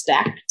 They're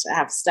stacked. I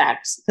have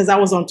stacks because I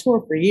was on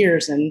tour for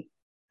years and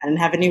I didn't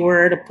have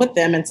anywhere to put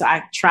them. And so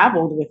I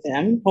traveled with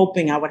them,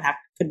 hoping I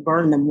could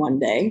burn them one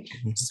day.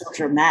 Mm-hmm. So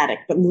dramatic,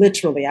 but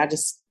literally I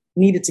just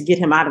needed to get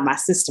him out of my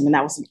system. And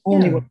that was the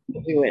only way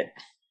to do it.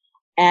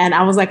 And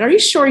I was like, are you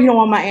sure you don't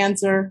want my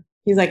answer?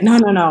 He's like,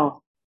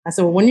 no. I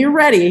said, well, when you're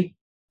ready,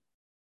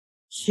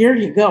 here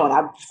you go. And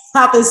I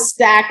brought this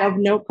stack of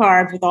note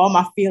cards with all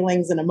my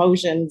feelings and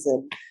emotions.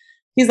 And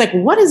he's like,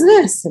 what is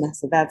this? And I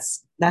said,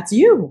 that's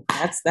you.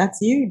 That's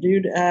you,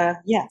 dude.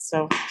 Yeah.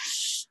 So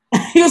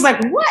he was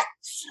like, what?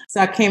 So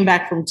I came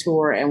back from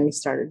tour and we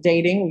started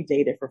dating. We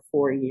dated for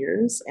 4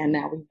 years, and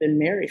now we've been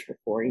married for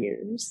 4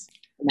 years.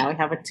 And now we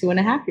have a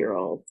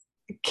 2.5-year-old.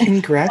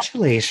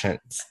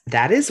 Congratulations.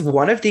 That is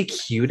one of the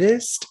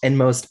cutest and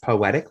most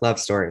poetic love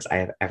stories I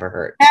have ever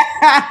heard.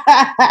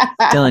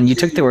 Dylan, you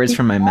took the words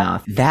from my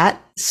mouth.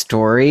 That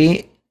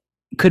story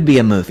could be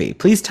a movie.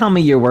 Please tell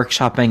me you're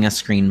workshopping a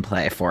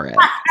screenplay for it.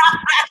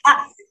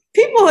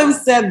 People have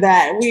said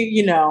that.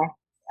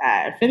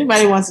 If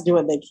anybody wants to do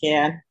it, they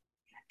can.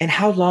 And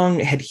how long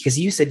because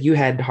you said you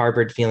had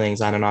harbored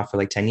feelings on and off for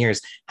like 10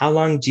 years. How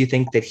long do you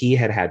think that he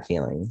had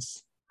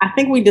feelings? I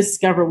think we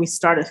discovered we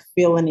started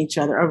feeling each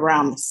other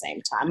around the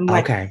same time.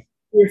 Like 3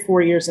 or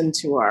 4 years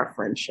into our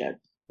friendship.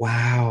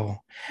 Wow.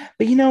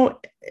 But,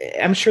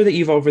 I'm sure that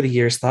you've over the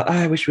years thought,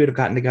 I wish we would have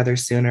gotten together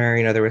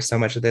sooner. There was so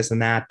much of this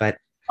and that, but.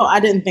 Oh, I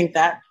didn't think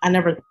that. I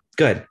never.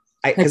 Good.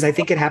 Because I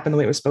think it happened the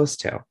way it was supposed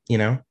to,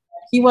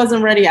 He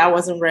wasn't ready. I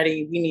wasn't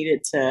ready. We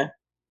needed to.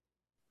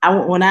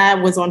 When I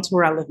was on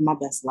tour, I lived my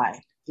best life.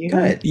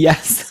 Good.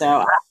 Yes.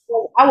 So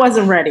I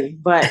wasn't ready,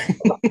 but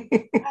I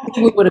think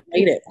we would have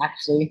made it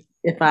actually.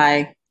 If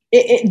I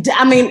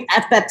mean,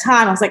 at that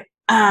time I was like,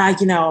 I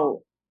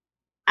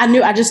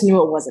just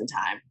knew it wasn't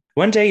time.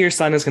 One day your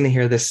son is going to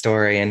hear this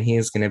story and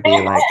he's going to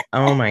be like,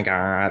 oh my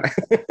God.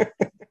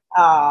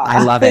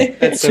 I love it.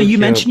 That's so you cute.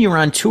 mentioned you were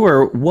on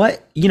tour.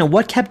 What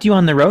kept you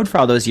on the road for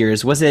all those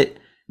years? Was it,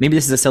 maybe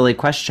this is a silly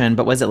question,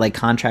 but was it like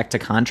contract to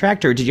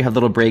contract, or did you have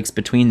little breaks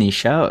between these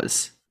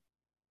shows?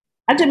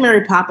 I did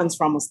Mary Poppins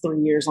for almost 3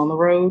 years on the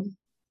road.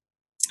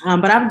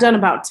 But I've done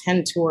about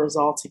 10 tours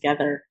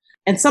altogether.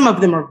 And some of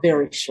them are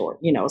very short.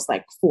 It's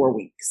like 4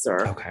 weeks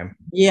or. Okay.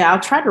 Yeah, I'll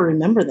try to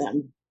remember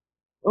them.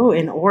 Oh,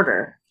 in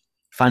order.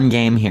 Fun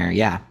game here.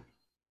 Yeah.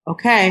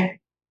 Okay.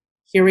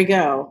 Here we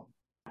go.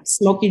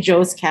 Smokey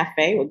Joe's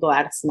Cafe with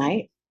Gladys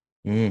Knight.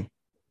 Mm.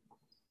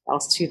 That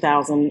was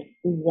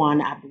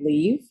 2001, I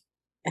believe.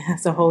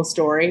 That's a whole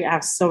story. I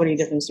have so many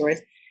different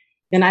stories.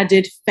 Then I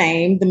did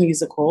Fame, the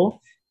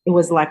musical. It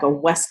was like a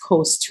West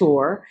Coast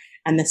tour.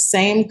 And the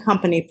same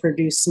company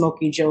produced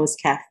Smokey Joe's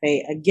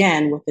Cafe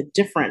again with a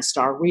different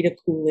star, Rita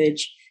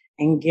Coolidge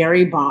and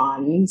Gary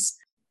Bonds.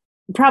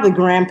 Probably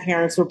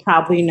grandparents would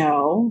probably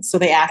know. So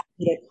they asked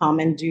me to come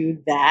and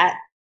do that.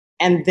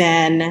 And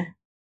then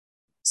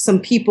some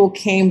people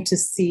came to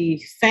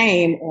see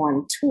Fame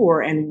on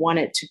tour and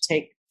wanted to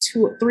take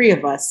 2 or 3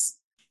 of us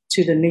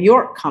to the New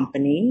York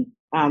company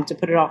to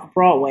put it off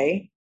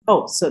Broadway.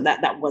 Oh, so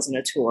that wasn't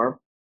a tour.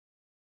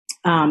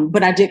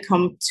 But I did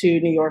come to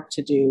New York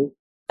to do.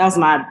 That was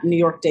my New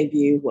York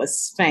debut,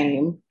 was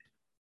Fame.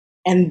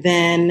 And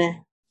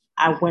then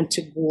I went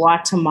to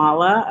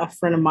Guatemala. A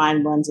friend of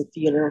mine runs a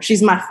theater.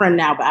 She's my friend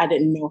now, but I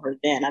didn't know her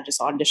then. I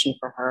just auditioned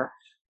for her.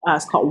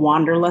 It's called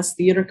Wanderlust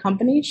Theater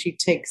Company. She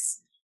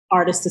takes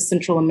artists to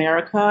Central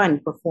America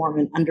and perform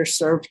in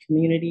underserved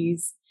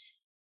communities.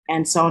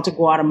 And so I went to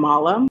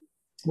Guatemala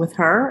with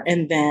her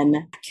and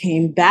then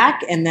came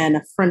back. And then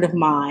a friend of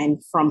mine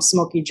from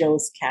Smokey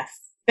Joe's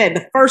Cafe,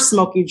 the first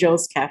Smokey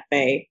Joe's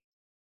Cafe,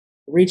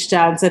 reached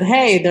out and said,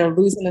 hey, they're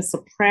losing a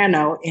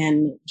soprano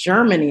in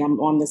Germany. I'm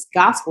on this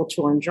gospel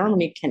tour in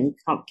Germany. Can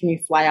you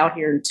fly out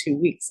here in 2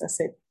 weeks? I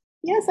said,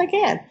 yes, I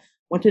can.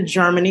 Went to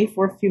Germany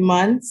for a few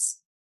months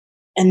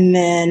and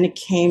then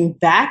came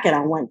back, and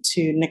I went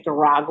to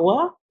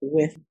Nicaragua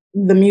with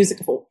the music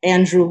of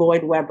Andrew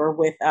Lloyd Webber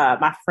with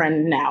my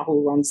friend now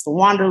who runs the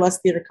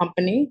Wanderlust Theater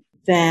Company.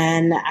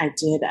 Then I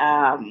did,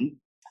 I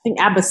think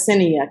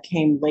Abyssinia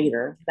came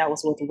later. That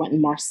was with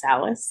Wynton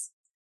Marsalis.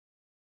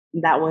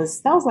 That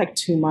was like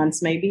 2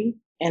 months maybe.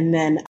 And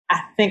then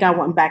I think I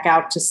went back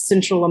out to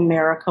Central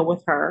America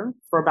with her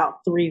for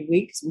about 3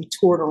 weeks. We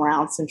toured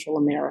around Central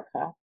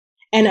America.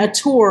 And a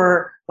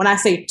tour, when I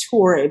say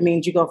tour, it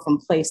means you go from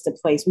place to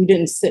place. We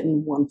didn't sit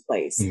in one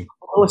place. It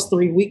was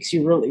 3 weeks.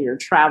 You're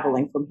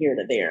traveling from here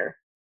to there.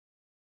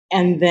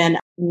 And then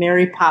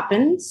Mary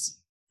Poppins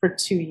for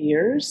 2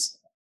 years.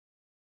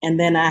 And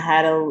then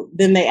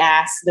then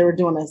they were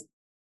doing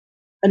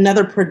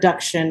another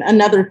production,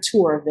 another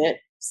tour of it.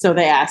 So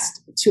they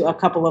asked a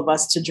couple of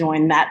us to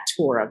join that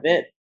tour of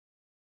it.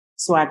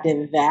 So I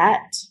did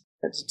that.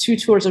 That's 2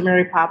 tours of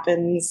Mary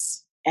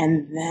Poppins.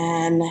 And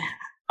then,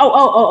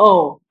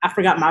 I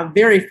forgot my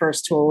very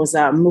first tour was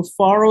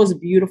Mufaro's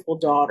Beautiful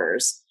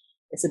Daughters.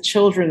 It's a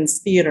children's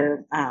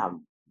theater that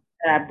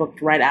I booked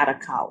right out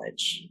of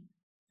college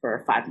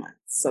for 5 months.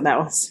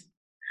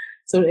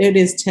 So it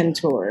is 10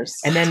 tours.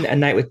 And then A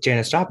Night with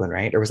Janis Joplin,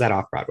 right? Or was that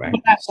off Broadway? Oh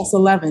my gosh, that's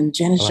 11.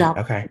 Janis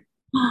Joplin. Okay.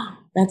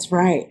 That's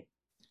right.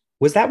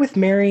 Was that with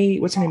Mary?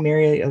 What's her name?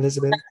 Mary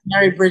Elizabeth?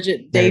 Mary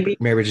Bridget Davies.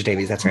 Mary Bridget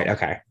Davies. That's right.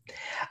 Okay.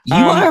 You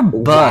are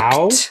booked.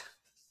 Wow.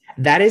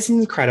 That is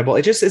incredible.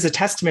 It just is a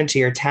testament to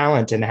your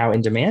talent and how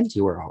in demand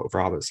you were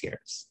over all those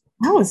years.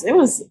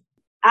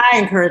 I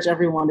encourage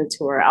everyone to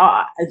tour,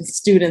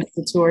 students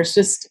to tour. It's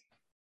just,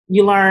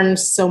 you learn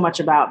so much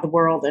about the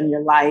world and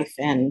your life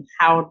and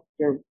how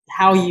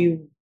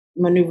you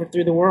maneuver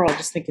through the world. I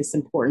just think it's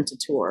important to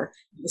tour.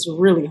 It's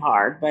really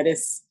hard, but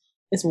it's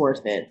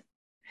worth it.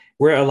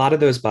 Were a lot of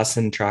those bus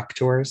and truck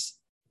tours?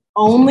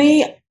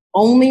 Only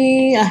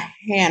a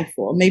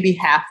handful, maybe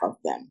half of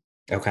them.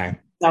 Okay.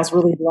 I was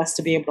really blessed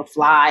to be able to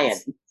fly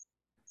and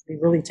be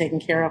really taken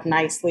care of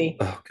nicely.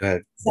 Oh,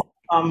 good.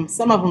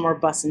 Some of them are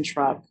bus and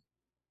truck,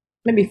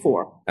 maybe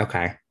 4.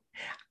 Okay.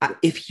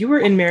 If you were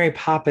in Mary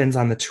Poppins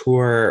on the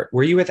tour,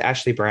 were you with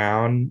Ashley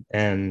Brown?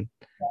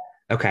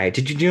 Okay.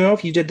 Did you know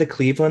if you did the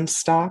Cleveland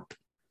stop?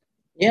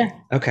 Yeah.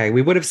 Okay.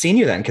 We would have seen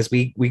you then because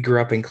we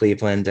grew up in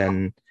Cleveland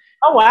and.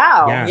 Oh,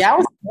 wow. Yeah, I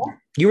was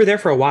there. You were there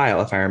for a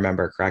while, if I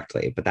remember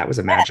correctly, but that was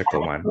a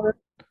magical one.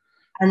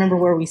 I remember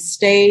where we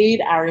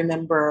stayed. I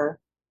remember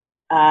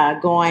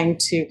going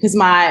to, because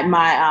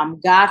my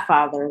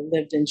godfather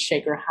lived in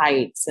Shaker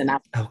Heights, and I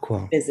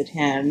cool. visit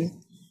him.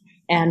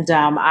 And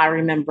I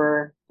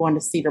remember going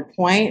to Cedar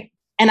Point.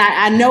 And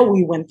I know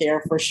we went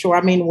there for sure.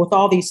 I mean, with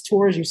all these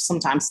tours, you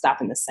sometimes stop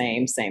in the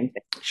same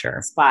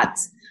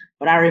spots.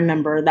 But I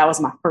remember that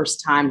was my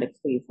first time to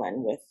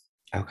Cleveland with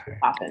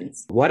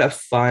Poppins. What a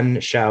fun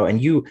show.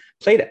 And you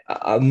played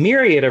a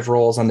myriad of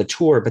roles on the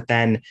tour, but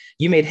then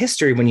you made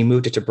history when you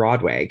moved it to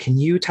Broadway. Can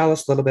you tell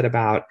us a little bit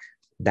about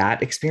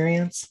that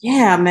experience?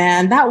 Yeah,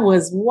 man, that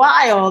was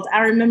wild. I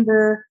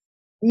remember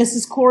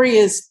Mrs. Corey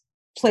is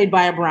played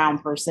by a brown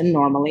person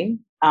normally.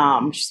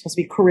 She's supposed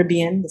to be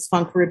Caribbean, this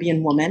fun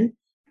Caribbean woman.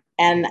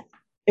 And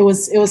it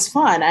was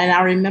fun. And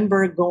I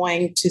remember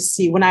going to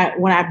see, when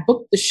I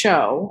booked the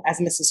show as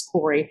Mrs.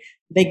 Corey,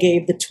 they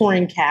gave the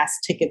touring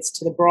cast tickets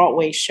to the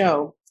Broadway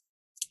show.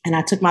 And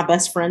I took my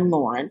best friend,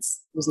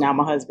 Lawrence, who's now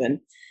my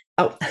husband.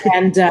 Oh.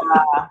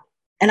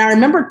 And I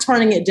remember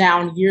turning it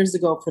down years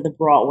ago for the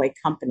Broadway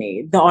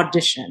company, the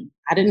audition.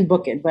 I didn't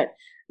book it, but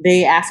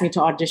they asked me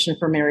to audition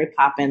for Mary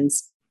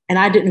Poppins. And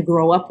I didn't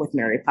grow up with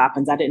Mary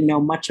Poppins. I didn't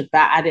know much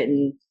about,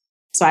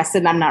 so I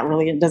said,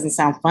 it doesn't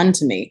sound fun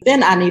to me.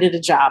 Then I needed a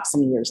job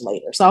some years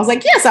later. So I was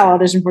like, yes, I'll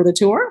audition for the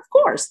tour, of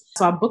course.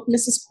 So I booked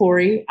Mrs.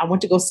 Corey. I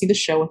went to go see the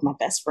show with my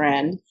best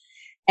friend.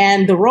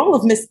 And the role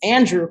of Miss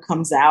Andrew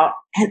comes out.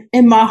 And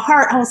in my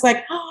heart, I was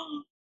like,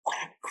 oh, what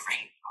a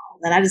great role.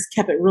 And I just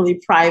kept it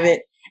really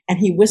private. And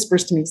he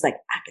whispers to me, he's like,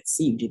 I could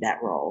see you do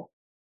that role.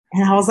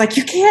 And I was like,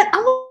 you can't, I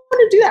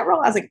want to do that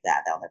role. I was like,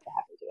 they'll never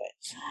have me do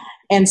it.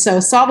 And so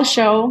saw the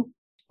show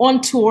on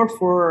tour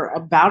for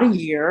about a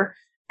year.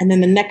 And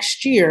then the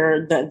next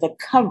year,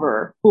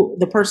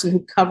 the person who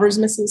covers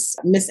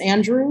Miss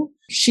Andrew,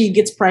 she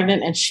gets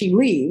pregnant and she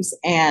leaves.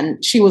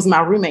 And she was my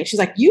roommate. She's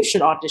like, you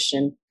should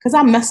audition. Because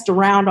I messed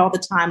around all the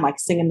time, like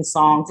singing the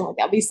songs. I'm like,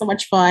 that'll be so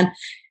much fun. And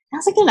I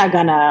was like, you're not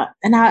gonna.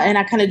 And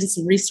I kind of did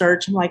some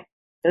research. I'm like,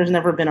 there's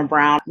never been a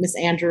brown Miss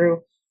Andrew.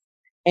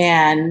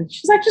 And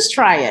she's like, just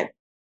try it.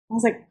 I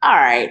was like, all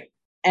right.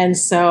 And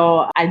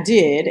so I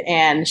did.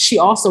 And she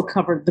also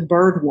covered the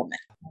Bird Woman.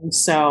 And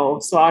so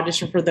I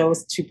auditioned for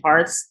those two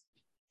parts.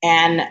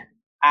 And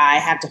I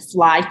had to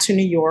fly to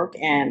New York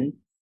and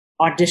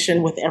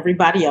audition with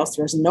everybody else.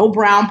 There was no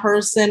brown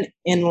person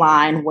in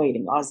line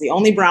waiting. I was the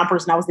only brown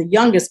person. I was the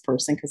youngest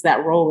person because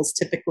that role is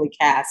typically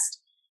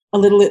cast a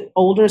little bit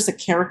older as a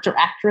character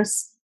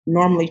actress,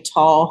 normally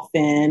tall,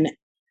 thin,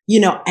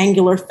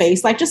 angular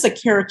face, like just a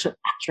character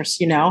actress,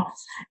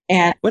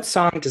 And what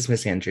song does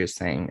Miss Andrews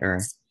sing? Or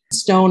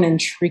Stone and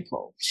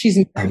Treacle.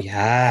 She's oh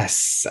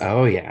yes.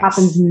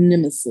 Poppin's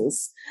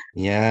nemesis.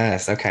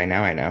 Yes. Okay,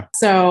 now I know.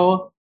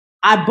 So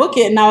I book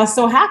it and I was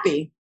so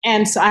happy.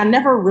 And so I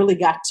never really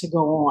got to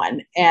go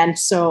on. And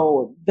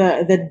so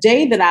the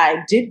day that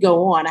I did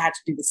go on, I had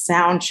to do the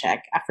sound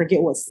check. I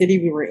forget what city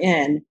we were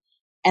in.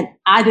 And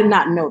I did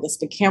not know this,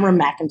 but Cameron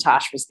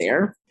Mackintosh was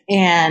there.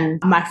 And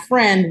my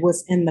friend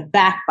was in the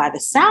back by the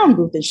sound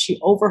booth and she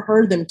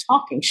overheard them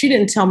talking. She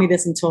didn't tell me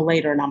this until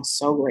later, and I'm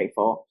so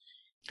grateful.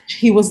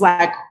 He was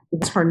like,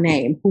 what's her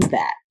name? Who's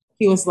that?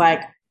 He was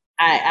like,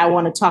 I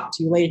want to talk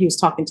to you later. He was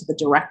talking to the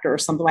director or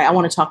something like, I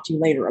want to talk to you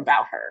later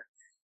about her.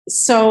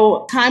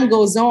 So time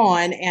goes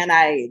on and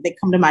they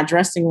come to my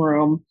dressing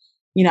room,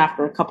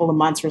 after a couple of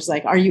months, where it's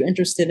like, are you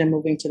interested in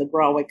moving to the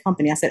Broadway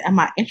company? I said, am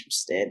I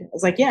interested? I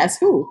was like, yes,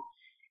 who?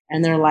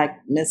 And they're like,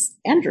 Miss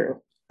Andrew.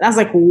 And I was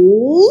like,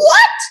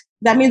 what?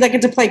 That means I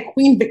get to play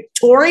Queen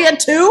Victoria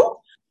too?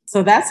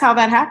 So that's how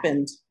that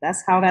happened.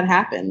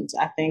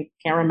 I think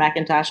Cameron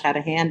Mackintosh had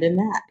a hand in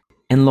that.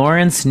 And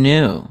Lawrence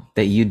knew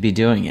that you'd be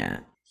doing it.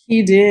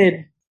 He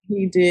did.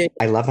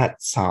 I love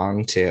that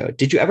song too.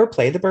 Did you ever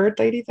play the Bird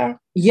Lady though?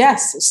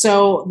 Yes.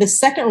 So the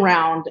second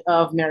round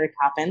of Mary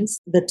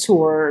Poppins, the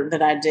tour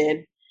that I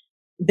did,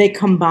 they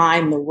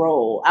combined the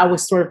role. I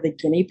was sort of the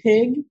guinea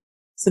pig.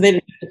 So they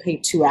didn't have to pay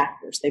two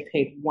actors. They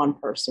paid one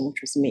person,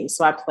 which was me.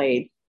 So I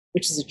played,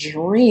 which is a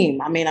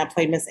dream. I mean, I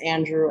played Miss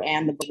Andrew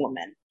and the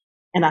woman.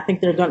 And I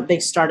think they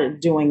started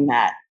doing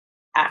that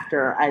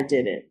after I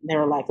did it. They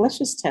were like, let's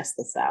just test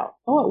this out.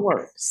 Oh, it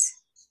works.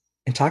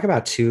 And talk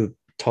about two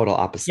total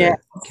opposite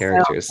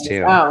characters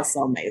too. Oh,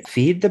 so amazing.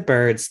 Feed the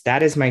Birds.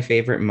 That is my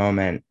favorite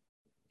moment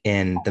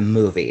in the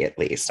movie, at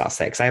least I'll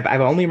say, because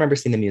I've only remember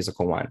seeing the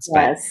musical once,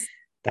 but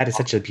that is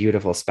such a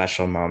beautiful,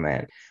 special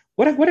moment.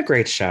 What a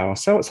great show.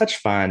 Such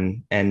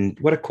fun. And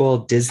what a cool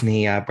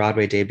Disney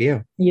Broadway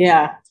debut.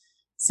 Yeah,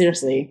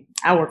 seriously.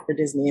 I work for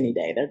Disney any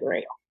day. They're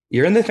great.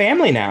 You're in the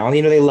family now.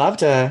 They love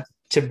to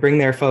bring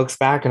their folks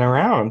back and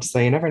around. So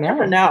you never know.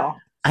 Never know.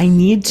 I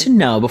need to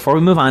know, before we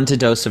move on to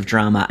Dose of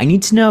Drama, I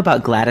need to know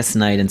about Gladys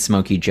Knight and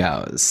Smokey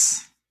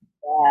Joe's.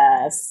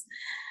 Yes.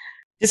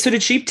 So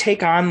did she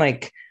take on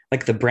like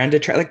the Brenda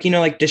track?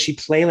 Does she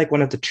play like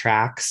one of the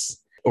tracks?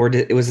 Or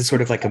was it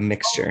sort of like a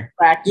mixture?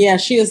 Yeah,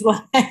 she was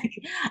like,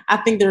 I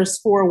think there's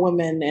 4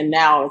 women and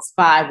now it's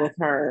 5 with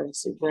her.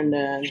 So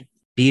Brenda.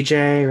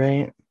 BJ,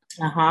 right?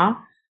 Uh-huh.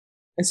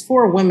 It's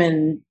 4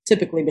 women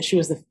typically, but she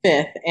was the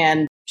 5th.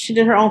 And she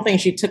did her own thing.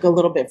 She took a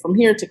little bit from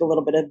here, took a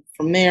little bit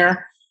from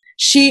there.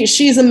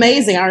 She's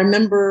amazing. I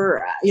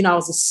remember, I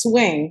was a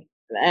swing,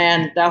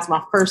 and that was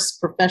my first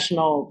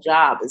professional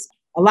job.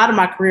 A lot of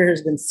my career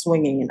has been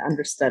swinging and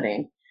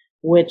understudying,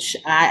 which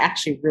I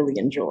actually really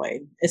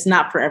enjoyed. It's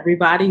not for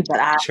everybody, but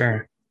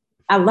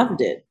I loved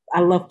it.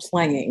 I loved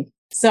playing.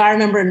 So I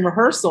remember in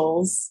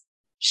rehearsals,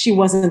 she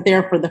wasn't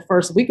there for the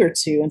first week or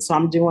 2. And so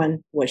I'm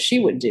doing what she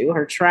would do,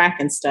 her track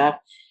and stuff.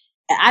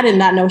 And I did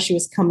not know she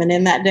was coming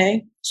in that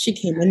day. She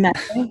came in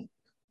that day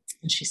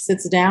and she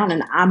sits down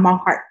and my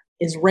heart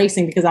is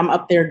racing because I'm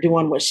up there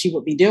doing what she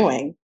would be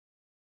doing.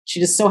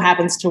 She just so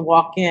happens to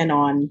walk in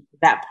on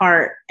that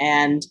part.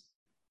 And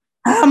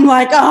I'm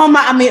like,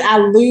 I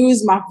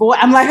lose my voice.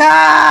 I'm like,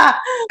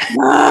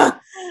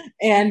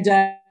 And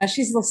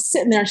she's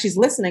sitting there and she's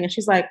listening and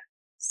she's like,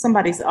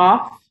 somebody's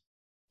off.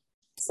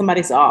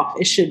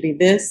 It should be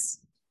this.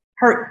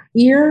 Her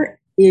ear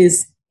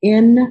is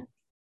incredible.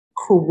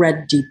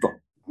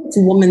 It's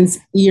a woman's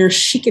ear.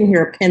 She can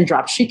hear a pin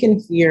drop. She can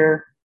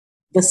hear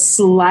the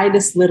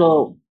slightest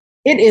little.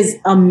 It is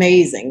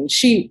amazing.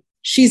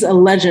 She's a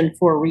legend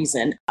for a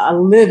reason, a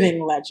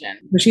living legend.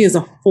 She is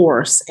a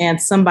force.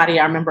 And somebody,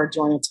 I remember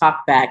doing a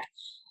talk back,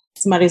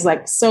 somebody's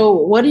like, so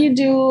what do you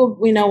do,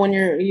 when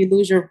you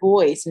lose your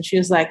voice? And she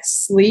was like,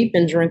 sleep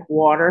and drink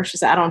water. She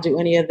said, I don't do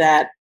any of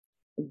that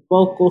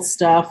vocal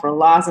stuff or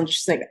lozenge.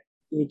 She's like,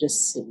 you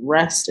just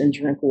rest and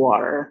drink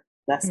water.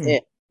 That's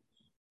it.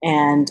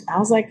 And I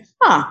was like,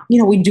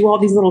 we do all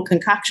these little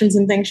concoctions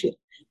and things.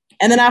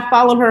 And then I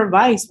followed her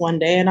advice one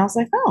day and I was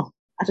like,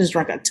 I just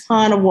drank a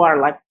ton of water,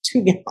 like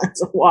 2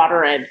 gallons of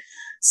water, and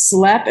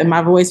slept. And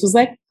my voice was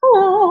like,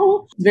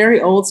 hello.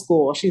 Very old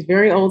school. She's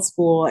very old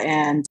school.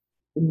 And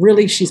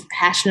really, she's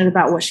passionate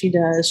about what she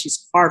does.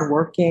 She's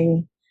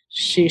hardworking.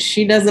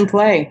 She doesn't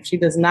play. She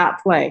does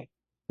not play.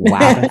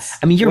 Wow.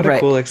 I mean, you're what right. A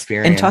cool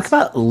experience. And talk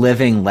about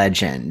living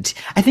legend.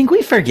 I think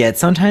we forget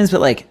sometimes,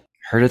 but like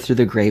Heard It Through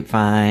the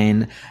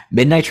Grapevine,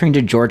 Midnight Train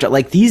to Georgia,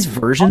 like these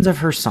versions of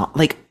her song,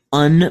 like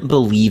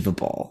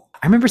unbelievable.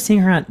 I remember seeing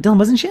her on Dylan.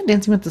 Wasn't she on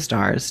Dancing with the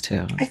Stars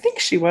too? I think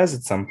she was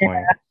at some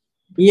point.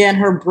 Yeah, and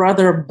her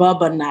brother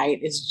Bubba Knight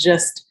is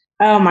just,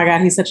 oh my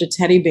God, he's such a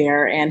teddy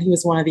bear. And he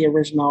was one of the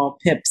original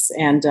Pips.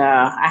 And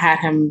I had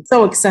him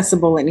so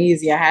accessible and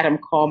easy. I had him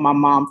call my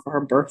mom for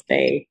her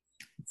birthday,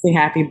 say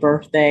happy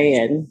birthday.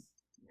 And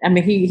I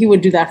mean, he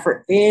would do that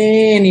for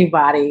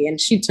anybody.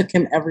 And she took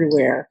him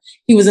everywhere.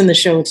 He was in the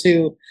show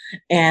too.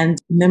 And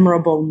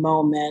memorable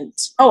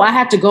moment. Oh, I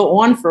had to go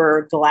on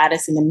for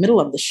Gladys in the middle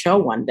of the show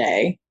one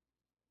day.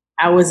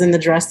 I was in the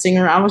dressing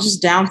room. I was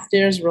just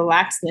downstairs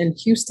relaxing in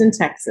Houston,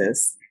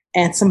 Texas.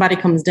 And somebody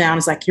comes down.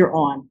 It's like, you're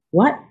on.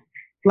 What?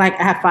 Like,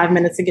 I have 5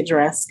 minutes to get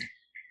dressed.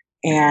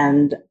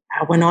 And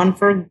I went on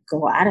for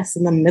Gladys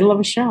in the middle of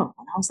a show.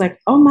 And I was like,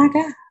 oh my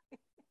God,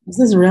 this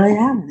is really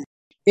happening.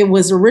 It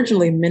was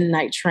originally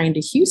Midnight Train to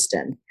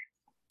Houston.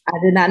 I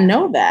did not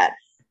know that.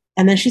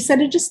 And then she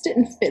said it just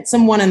didn't fit.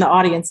 Someone in the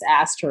audience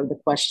asked her the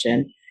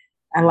question.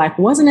 And like,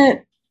 was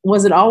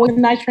it always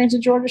Midnight Train to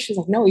Georgia? She was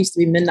like, no, it used to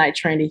be Midnight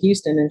Train to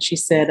Houston. And she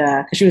said,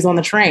 because she was on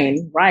the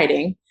train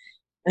riding.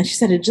 And she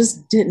said it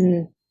just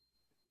didn't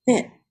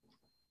fit.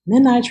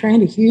 Midnight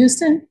Train to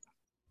Houston.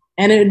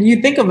 And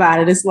you think about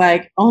it, it's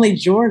like only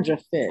Georgia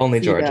fits. Only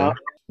Georgia.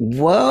 You know?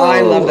 Whoa. Oh,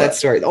 I love that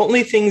story. The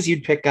only things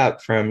you'd pick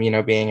up from,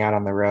 being out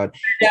on the road.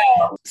 Yeah.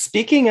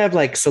 Speaking of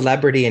like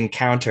celebrity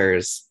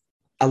encounters,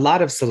 a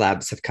lot of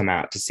celebs have come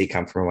out to see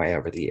Come From Away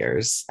over the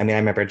years. I mean, I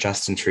remember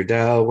Justin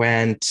Trudeau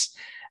went.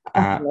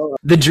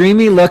 The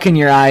dreamy look in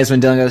your eyes when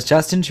Dylan goes,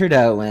 Justin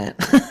Trudeau went.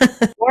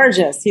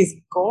 Gorgeous. He's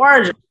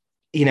gorgeous.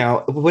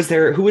 Who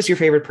was your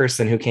favorite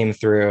person who came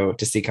through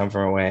to see Come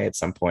From Away at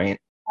some point?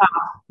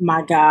 Oh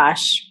my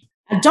gosh.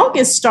 I don't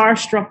get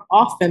starstruck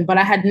often, but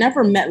I had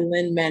never met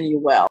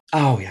Lin-Manuel.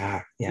 Oh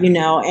yeah.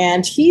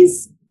 And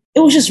it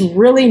was just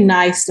really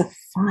nice to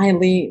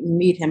finally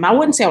meet him. I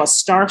wouldn't say I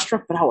was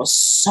starstruck, but I was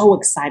so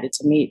excited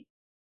to meet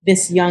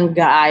this young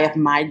guy of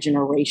my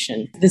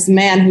generation. This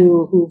man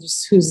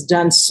who's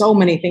done so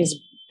many things,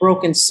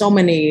 broken so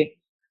many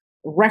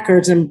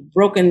records and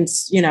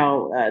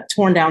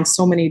torn down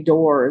so many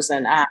doors.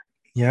 And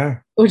it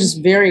was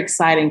just very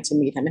exciting to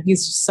meet him. And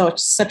he's just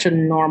such a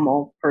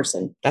normal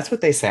person. That's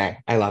what they say.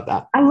 I love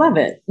that. I love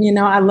it.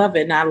 I love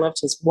it. And I loved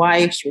his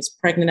wife. She was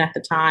pregnant at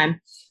the time.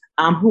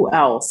 Who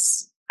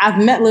else? I've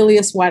met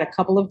Lillias White a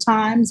couple of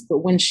times, but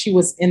when she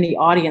was in the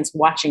audience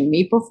watching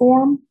me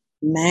perform,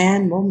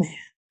 man, oh man,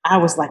 I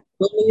was like,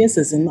 Lillias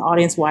is in the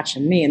audience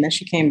watching me. And then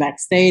she came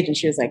backstage and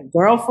she was like,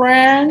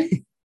 girlfriend.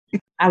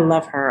 I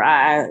love her.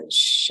 I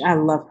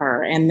love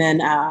her. And then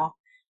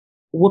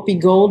Whoopi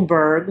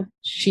Goldberg,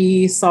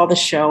 she saw the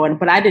show,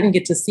 but I didn't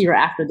get to see her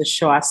after the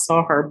show. I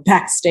saw her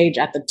backstage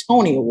at the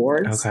Tony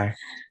Awards. Okay.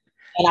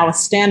 And I was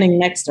standing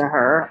next to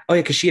her. Oh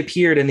yeah, because she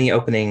appeared in the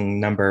opening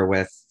number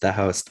with the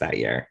host that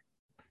year.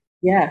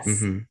 Yes.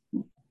 Mm-hmm.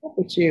 Look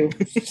at you.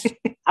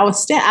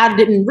 I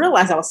didn't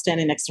realize I was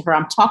standing next to her.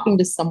 I'm talking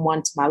to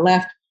someone to my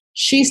left.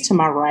 She's to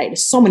my right.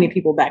 There's so many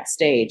people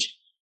backstage.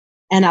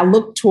 And I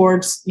look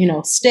towards,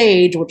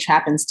 stage, which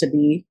happens to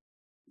be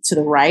to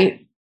the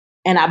right.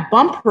 And I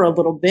bump her a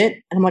little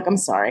bit. And I'm like, I'm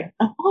sorry.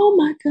 Oh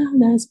my God,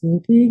 that's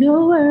Whoopi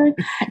Goldberg.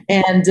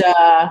 And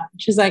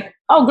she's like,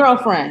 oh,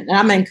 girlfriend. And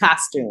I'm in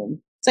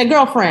costume. Say,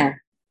 girlfriend,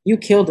 you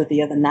killed it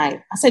the other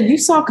night. I said, you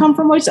saw Come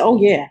From Away? She said,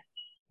 oh yeah.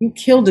 You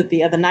killed it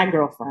the other night,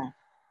 girlfriend.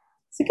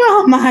 It's like,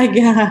 oh my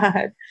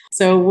God.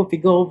 So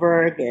Whoopi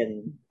Goldberg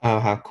and oh,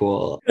 how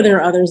cool. There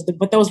are others,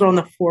 but those were on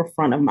the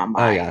forefront of my mind.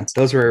 Oh yeah,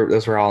 those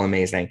were all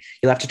amazing.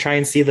 You'll have to try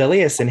and see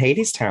Lillias in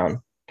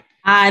Hadestown.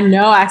 I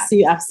know. I've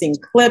seen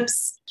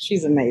clips.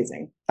 She's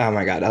amazing. Oh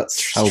my God,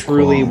 that's so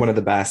truly cool. One of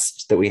the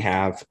best that we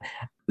have.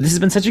 This has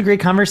been such a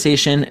great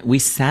conversation. We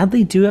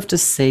sadly do have to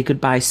say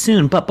goodbye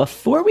soon, but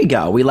before we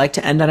go, we like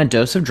to end on a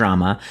dose of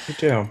drama. We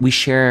do. We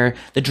share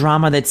the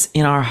drama that's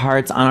in our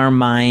hearts, on our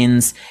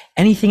minds,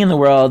 anything in the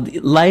world.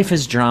 Life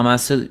is drama,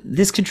 so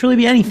this could truly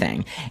be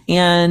anything.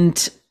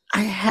 And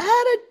I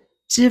had a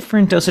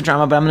different dose of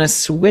drama, but I'm going to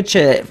switch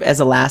it as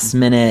a last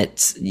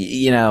minute,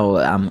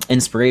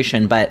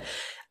 inspiration. But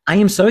I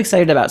am so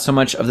excited about so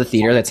much of the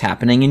theater that's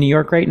happening in New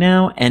York right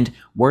now. And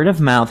word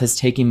of mouth has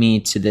taken me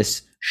to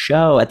this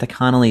show at the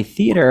Connolly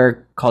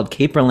Theater called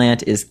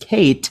Caperland is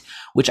Kate,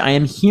 which I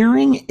am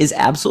hearing is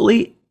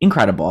absolutely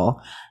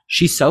incredible.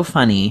 She's so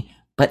funny,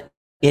 but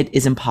it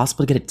is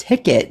impossible to get a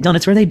ticket. Dylan,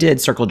 it's where they did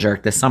Circle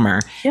Jerk this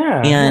summer.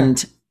 Yeah.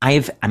 And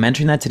I'm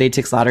entering that Today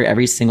Tix Lottery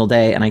every single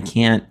day, and I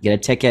can't get a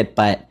ticket,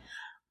 but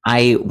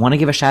I want to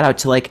give a shout out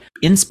to like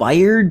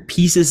inspired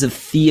pieces of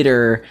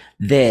theater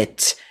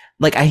that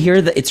like I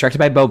hear that it's directed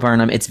by Bo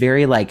Burnham. It's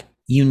very like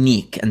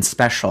unique and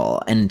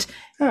special, and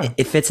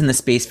it fits in the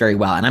space very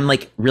well. And I'm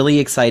like really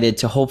excited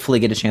to hopefully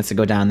get a chance to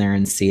go down there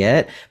and see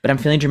it. But I'm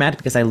feeling dramatic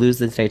because I lose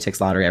the Today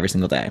Tix Lottery every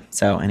single day.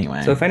 So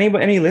anyway. So if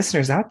any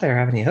listeners out there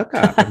have any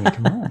hookup, I mean,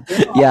 come on.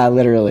 Yeah,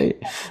 literally.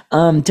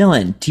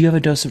 Dylan, do you have a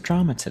dose of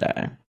drama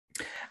today?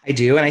 I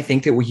do. And I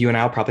think that you and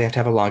I will probably have to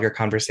have a longer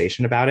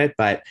conversation about it.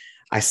 But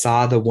I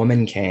saw The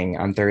Woman King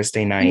on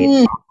Thursday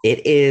night.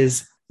 It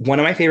is one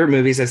of my favorite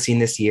movies I've seen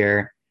this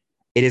year.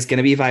 It is going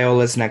to be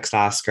Viola's next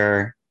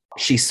Oscar.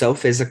 She's so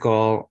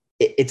physical.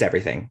 It's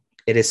everything.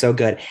 It is so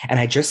good. And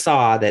I just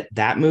saw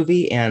that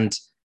movie and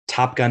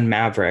Top Gun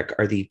Maverick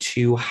are the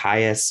two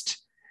highest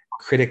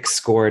critic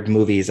scored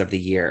movies of the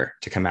year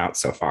to come out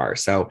so far.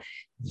 So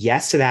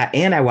yes to that.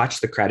 And I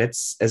watched the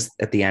credits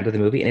at the end of the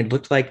movie, and it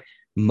looked like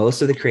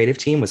most of the creative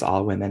team was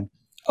all women,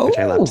 which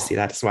I love to see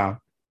that as well.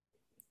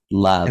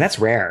 Love. And that's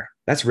rare.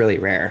 That's really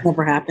rare.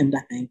 Never happened,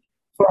 I think.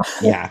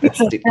 Yeah, that's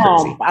crazy.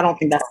 I don't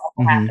think that's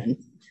ever happened.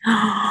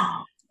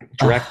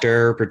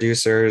 Director,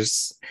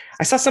 producers.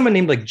 I saw someone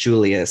named like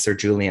Julius or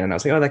Julian, and I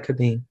was like, oh, that could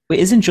be. Wait,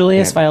 isn't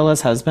Julius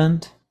Viola's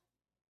husband?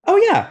 Oh,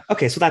 yeah.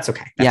 Okay, so that's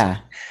okay. Yeah.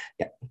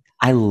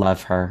 I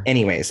love her.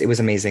 Anyways, it was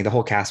amazing. The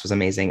whole cast was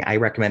amazing. I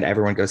recommend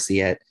everyone go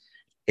see it.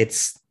 It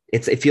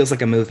feels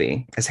like a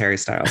movie, as Harry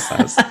Styles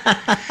says.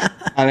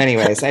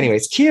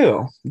 Anyways,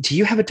 Q, do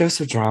you have a dose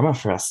of drama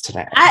for us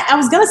today? I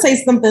was going to say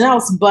something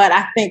else, but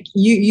I think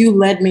you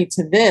led me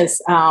to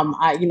this.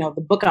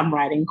 The book I'm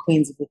writing,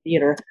 Queens of the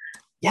Theater.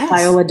 Yes.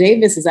 Viola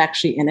Davis is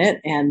actually in it,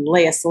 and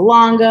Lea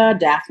Salonga,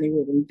 Daphne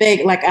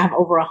Rubin-Vega. Like, I have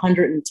over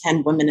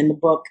 110 women in the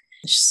book.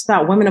 It's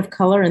about women of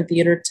color in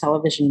theater,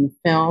 television, and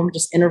film,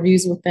 just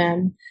interviews with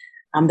them,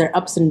 their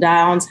ups and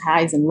downs,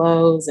 highs and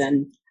lows.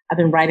 And I've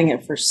been writing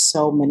it for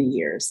so many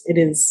years. It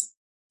is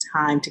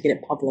time to get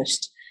it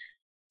published.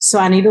 So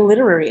I need a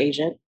literary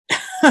agent.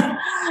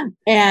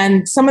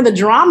 And some of the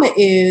drama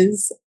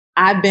is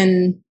I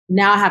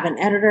have an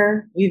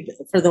editor.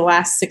 For the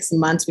last 6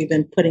 months, we've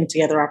been putting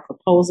together our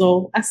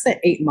proposal. I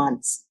said 8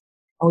 months.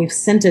 And we've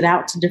sent it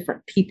out to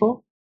different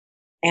people.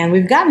 And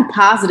we've gotten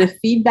positive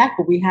feedback,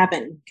 but we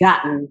haven't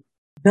gotten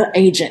the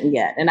agent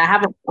yet. And I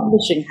have a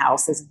publishing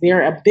house a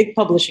big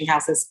publishing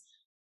house that's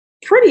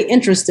pretty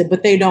interested,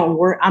 but they don't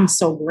work. I'm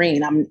so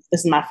green.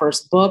 This is my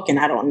first book,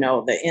 and I don't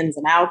know the ins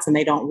and outs, and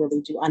they don't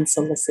really do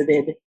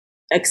unsolicited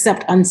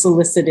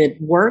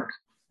work.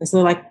 And so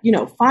they're like,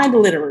 find a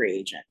literary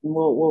agent, and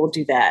we'll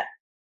do that.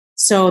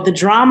 So the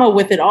drama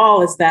with it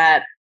all is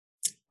that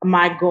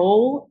my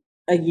goal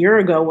a year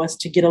ago was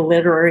to get a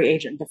literary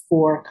agent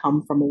before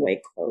Come From Away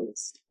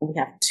closed. We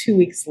have 2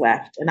 weeks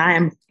left, and I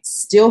am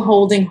still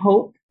holding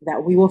hope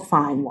that we will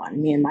find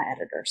one, me and my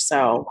editor.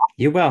 So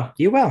you will.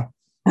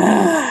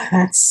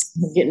 That's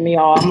getting me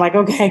all. I'm like,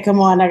 okay, come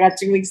on. I got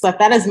 2 weeks left.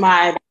 That is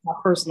my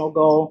personal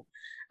goal.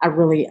 I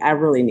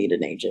really need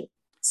an agent.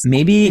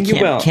 Maybe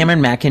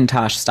Cameron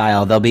McIntosh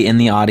style. They'll be in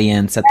the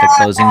audience at the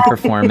closing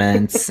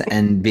performance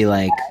and be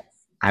like,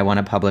 I want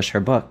to publish her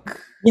book.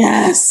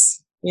 Yes.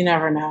 You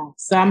never know.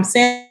 So I'm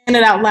saying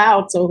it out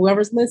loud. So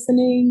whoever's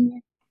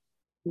listening,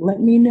 let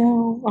me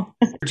know.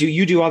 Do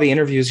you do all the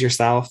interviews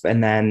yourself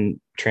and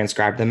then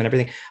transcribe them and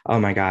everything? Oh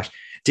my gosh.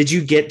 Did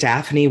you get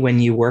Daphne when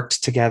you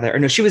worked together? Or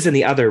no, she was in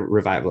the other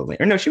revival.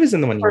 Or no, she was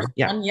in the one.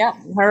 Yeah,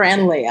 her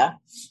and Leah.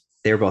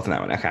 They were both in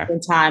that one. Okay.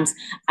 Times.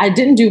 I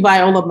didn't do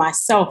Viola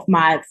myself.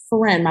 My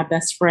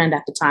best friend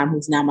at the time,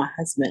 who's now my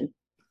husband,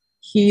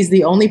 he's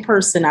the only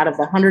person out of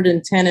the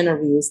 110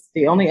 interviews,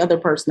 the only other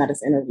person that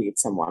has interviewed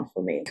someone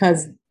for me.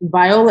 Because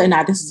Viola and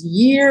I, this is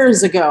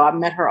years ago, I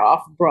met her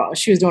off Broadway.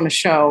 She was doing a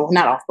show,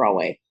 not off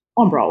Broadway,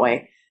 on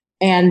Broadway.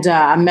 And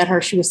I met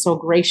her. She was so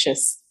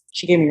gracious.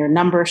 She gave me her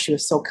number. She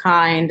was so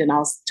kind. And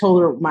I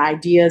told her my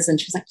ideas. And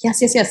she's like,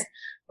 yes.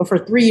 But for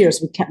 3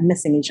 years, we kept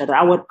missing each other.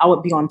 I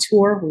would be on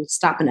tour. We'd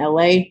stop in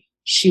LA.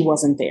 She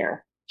wasn't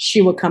there. She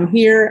would come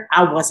here.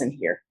 I wasn't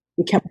here.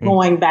 We kept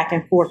going back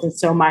and forth. And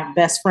so my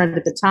best friend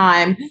at the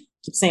time,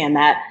 keep saying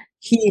that,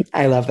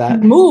 I love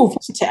that. Moved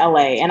to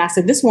LA. And I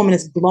said, this woman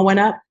is blowing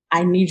up.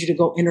 I need you to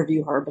go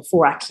interview her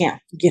before I can't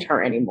get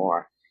her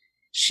anymore.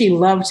 She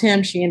loved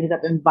him. She ended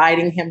up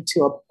inviting him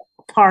to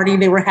a party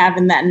they were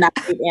having that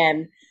night.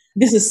 And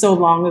this is so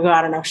long ago.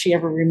 I don't know if she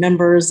ever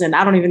remembers. And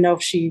I don't even know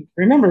if she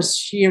remembers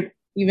she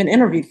even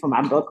interviewed for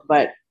my book,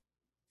 but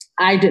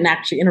I didn't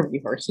actually interview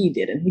her. He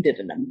did. And he did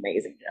an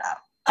amazing job.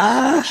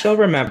 She'll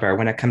remember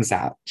when it comes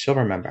out. She'll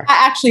remember.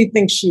 I actually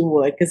think she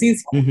would, because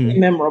he's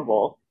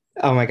memorable.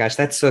 Oh my gosh,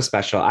 that's so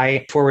special.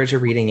 I forward to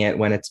reading it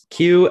when it's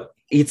cute.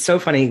 It's so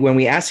funny. When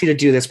we asked you to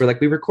do this, we're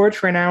like, we record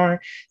for an hour.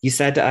 You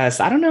said to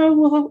us, I don't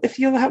know if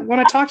you'll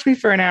want to talk to me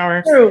for an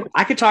hour. True.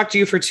 I could talk to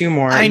you for 2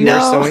 more. I know.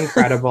 You are so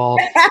incredible.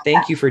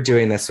 Thank you for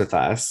doing this with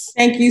us.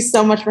 Thank you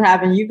so much for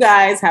having you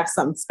guys have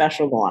something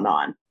special going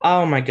on.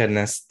 Oh my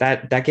goodness.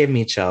 That gave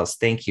me chills.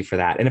 Thank you for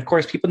that. And of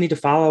course, people need to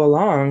follow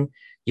along.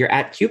 You're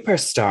at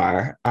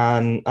Cuperstar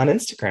on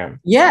Instagram.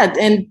 Yeah.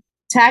 And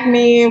tag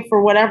me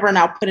for whatever, and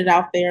I'll put it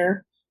out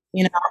there,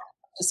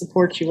 to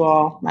support you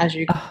all as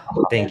you.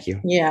 Thank you.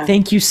 Yeah.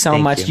 Thank you so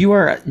much. You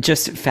are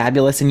just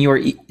fabulous, and you are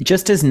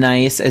just as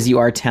nice as you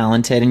are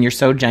talented, and you're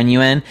so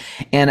genuine.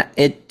 And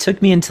it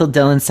took me until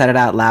Dylan said it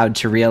out loud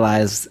to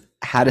realize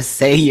how to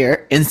say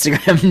your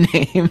Instagram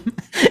name.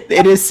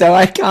 It is so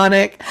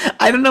iconic.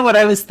 I don't know what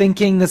I was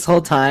thinking this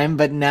whole time,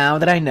 but now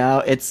that I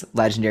know, it's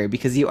legendary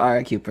because you are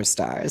a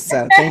Cuperstar.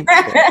 So thank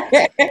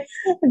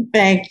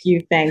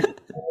you. Thank you.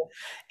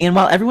 And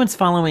while everyone's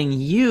following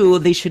you,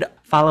 they should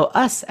follow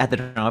us at The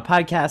Drama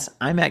Podcast.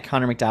 I'm at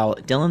Connor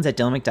McDowell. Dylan's at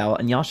Dylan McDowell.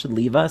 And y'all should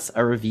leave us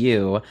a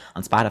review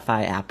on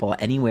Spotify, Apple,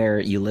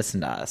 anywhere you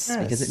listen to us.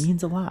 Yes. Because it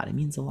means a lot. It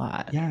means a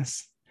lot.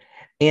 Yes.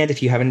 And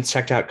if you haven't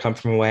checked out Come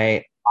From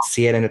Away,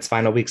 see it in its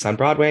final weeks on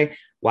Broadway.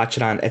 Watch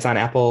it it's on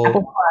Apple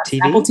TV.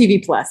 Apple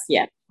TV Plus,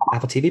 yeah.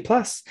 Apple TV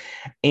Plus.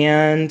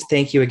 And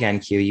thank you again,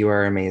 Q. You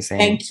are amazing.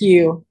 Thank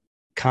you.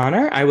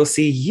 Connor, I will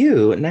see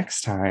you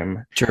next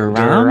time.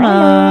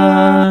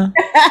 Drama.